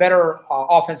Lions have a better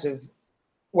offensive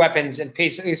weapons and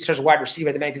pace, at least in terms of wide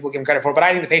receiver, than many people give them credit for. But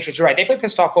I think the Patriots are right. They play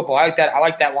pissed off football. I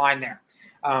like that line there.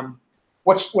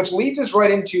 Which leads us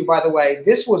right into, by the way,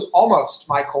 this was almost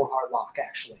my cold hard lock,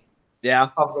 actually. Yeah.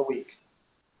 Of the week.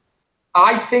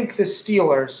 I think the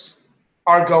Steelers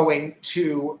are going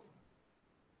to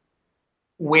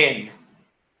win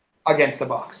against the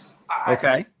Bucs.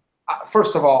 Okay.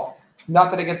 First of all,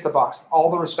 nothing against the Bucs. All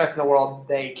the respect in the world.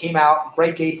 They came out,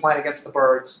 great game plan against the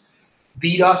Birds,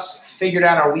 beat us, figured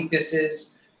out our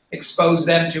weaknesses, exposed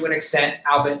them to an extent,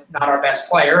 albeit not our best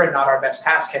player and not our best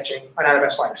pass catching, or not our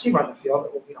best wide receiver on the field.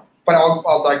 But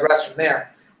I'll digress from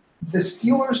there. The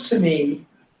Steelers, to me,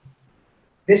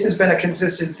 this has been a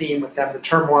consistent theme with them, the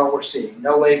turmoil we're seeing.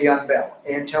 No Le'Veon Bell.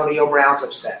 Antonio Brown's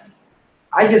upset.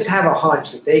 I just have a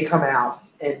hunch that they come out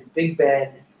and Big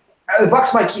Ben – the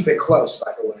Bucs might keep it close,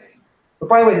 by the way. But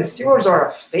by the way, the Steelers are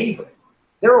a favorite.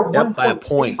 They're a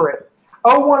 1-point favorite.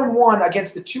 0-1-1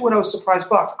 against the 2-0 surprise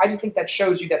Bucs. I just think that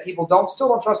shows you that people still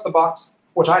don't trust the Bucs,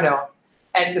 which I know.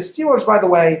 And the Steelers, by the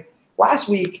way, last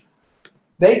week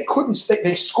they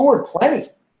scored plenty.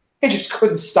 They just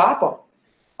couldn't stop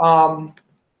them.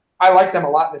 I like them a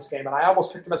lot in this game, and I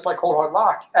almost picked them as my cold hard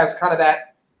lock as kind of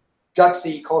that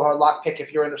gutsy cold hard lock pick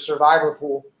if you're in a survivor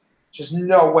pool. Just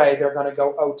no way they're going to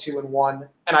go 0-2-1,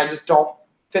 and I just don't.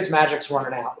 Fitzmagic's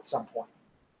running out at some point.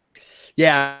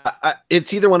 Yeah,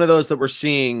 it's either one of those that we're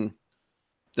seeing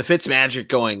the Fitzmagic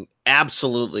going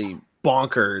absolutely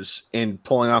bonkers and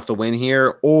pulling off the win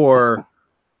here, or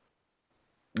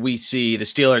we see the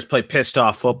Steelers play pissed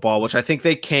off football, which I think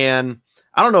they can.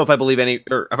 I don't know if I believe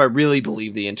or if I really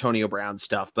believe the Antonio Brown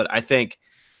stuff, but I think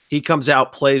he comes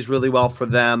out, plays really well for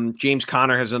them. James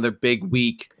Conner has another big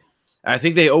week. I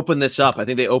think they open this up. I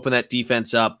think they open that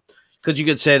defense up because you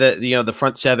could say that the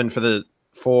front seven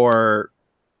for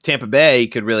Tampa Bay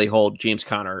could really hold James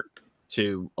Conner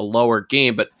to a lower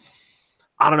game. But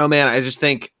I don't know, man. I just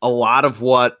think a lot of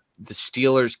what the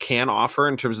Steelers can offer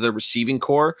in terms of their receiving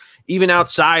core, even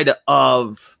outside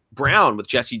of Brown with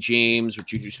Jesse James, with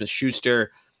Juju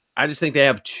Smith-Schuster, I just think they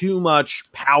have too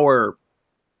much power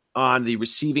on the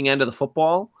receiving end of the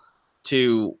football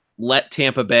to let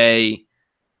Tampa Bay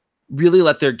really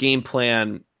let their game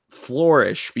plan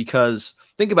flourish. Because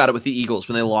think about it with the Eagles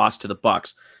when they lost to the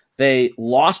Bucs. They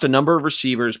lost a number of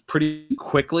receivers pretty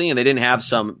quickly, and they didn't have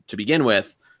some to begin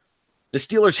with. The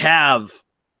Steelers have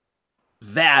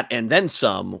that and then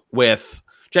some with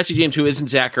Jesse James, who isn't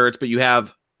Zach Ertz, but you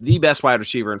have the best wide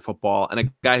receiver in football and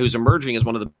a guy who's emerging as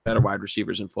one of the better wide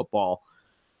receivers in football.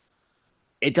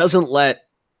 It doesn't let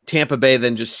Tampa Bay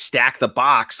then just stack the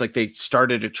box like they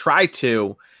started to try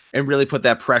to. and really put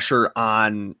that pressure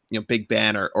on, Big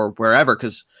Ben or wherever,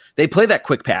 because they play that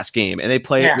quick pass game and they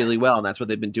play it really well. And that's what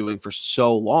they've been doing for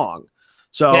so long.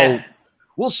 So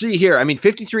we'll see here. I mean,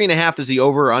 53.5 is the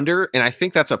over or under. And I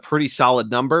think that's a pretty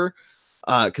solid number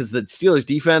because the Steelers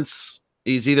defense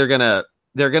is either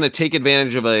they're going to take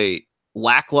advantage of a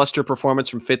lackluster performance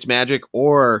from Fitzmagic,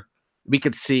 or we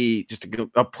could see just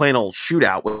a plain old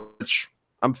shootout, which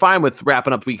I'm fine with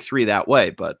wrapping up week 3 that way.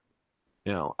 But,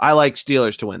 I like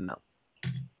Steelers to win, though.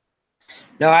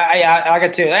 No, I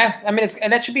got to. I mean,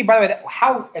 and that should be, by the way,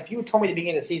 if you had told me at the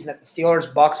beginning of the season that the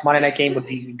Steelers-Bucks Monday night game would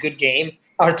be a good game,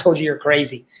 I would have told you you're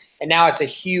crazy. And now it's a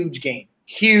huge game.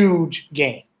 Huge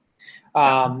game.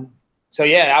 So,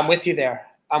 yeah, I'm with you there.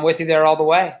 I'm with you there all the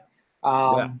way.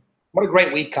 What a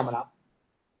great week coming up.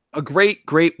 A great,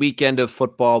 great weekend of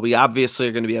football. We obviously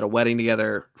are going to be at a wedding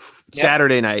together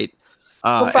Saturday night.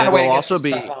 We'll find a way to get some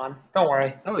stuff on. Don't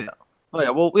worry. Oh yeah,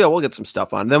 we'll get some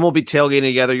stuff on. Then we'll be tailgating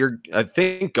together. You're, I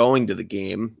think, going to the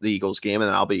game, the Eagles game, and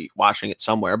then I'll be watching it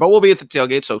somewhere. But we'll be at the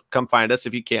tailgate, so come find us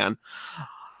if you can.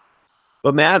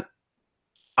 But Matt,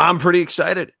 I'm pretty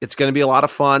excited. It's going to be a lot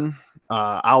of fun.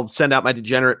 I'll send out my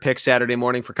degenerate pick Saturday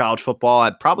morning for college football. I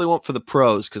probably won't for the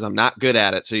pros because I'm not good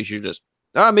at it. So you should just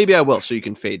maybe I will, so you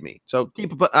can fade me. So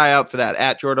keep an eye out for that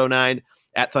at Jordo9,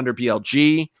 at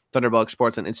ThunderBLG, Thunderbug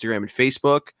Sports on Instagram and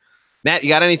Facebook. Matt, you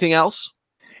got anything else?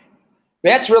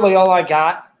 That's really all I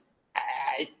got.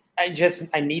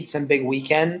 I need some big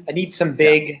weekend. I need some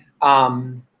big I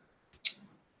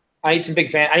need a big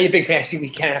fantasy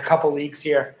weekend in a couple leagues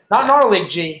here. Not in our league,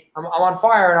 G. I'm on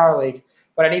fire in our league,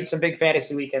 but I need some big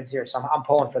fantasy weekends here, so I'm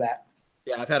pulling for that.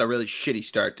 Yeah, I've had a really shitty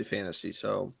start to fantasy,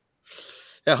 so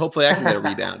yeah, hopefully I can get a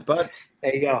rebound. But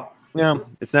there you go. Yeah,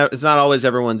 it's not always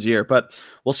everyone's year, but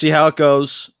we'll see how it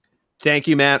goes. Thank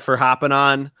you, Matt, for hopping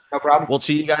on. No problem. We'll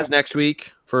see you guys next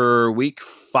week for week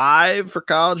 5 for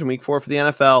college and week 4 for the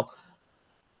NFL.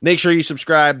 Make sure you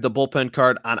subscribe to the Bullpen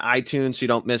Card on iTunes so you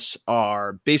don't miss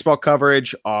our baseball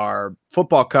coverage, our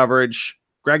football coverage.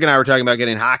 Greg and I were talking about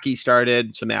getting hockey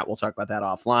started, so Matt, we'll talk about that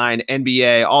offline,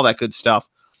 NBA, all that good stuff.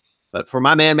 But for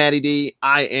my man, Matty D,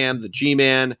 I am the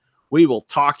G-Man. We will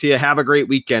talk to you. Have a great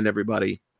weekend, everybody.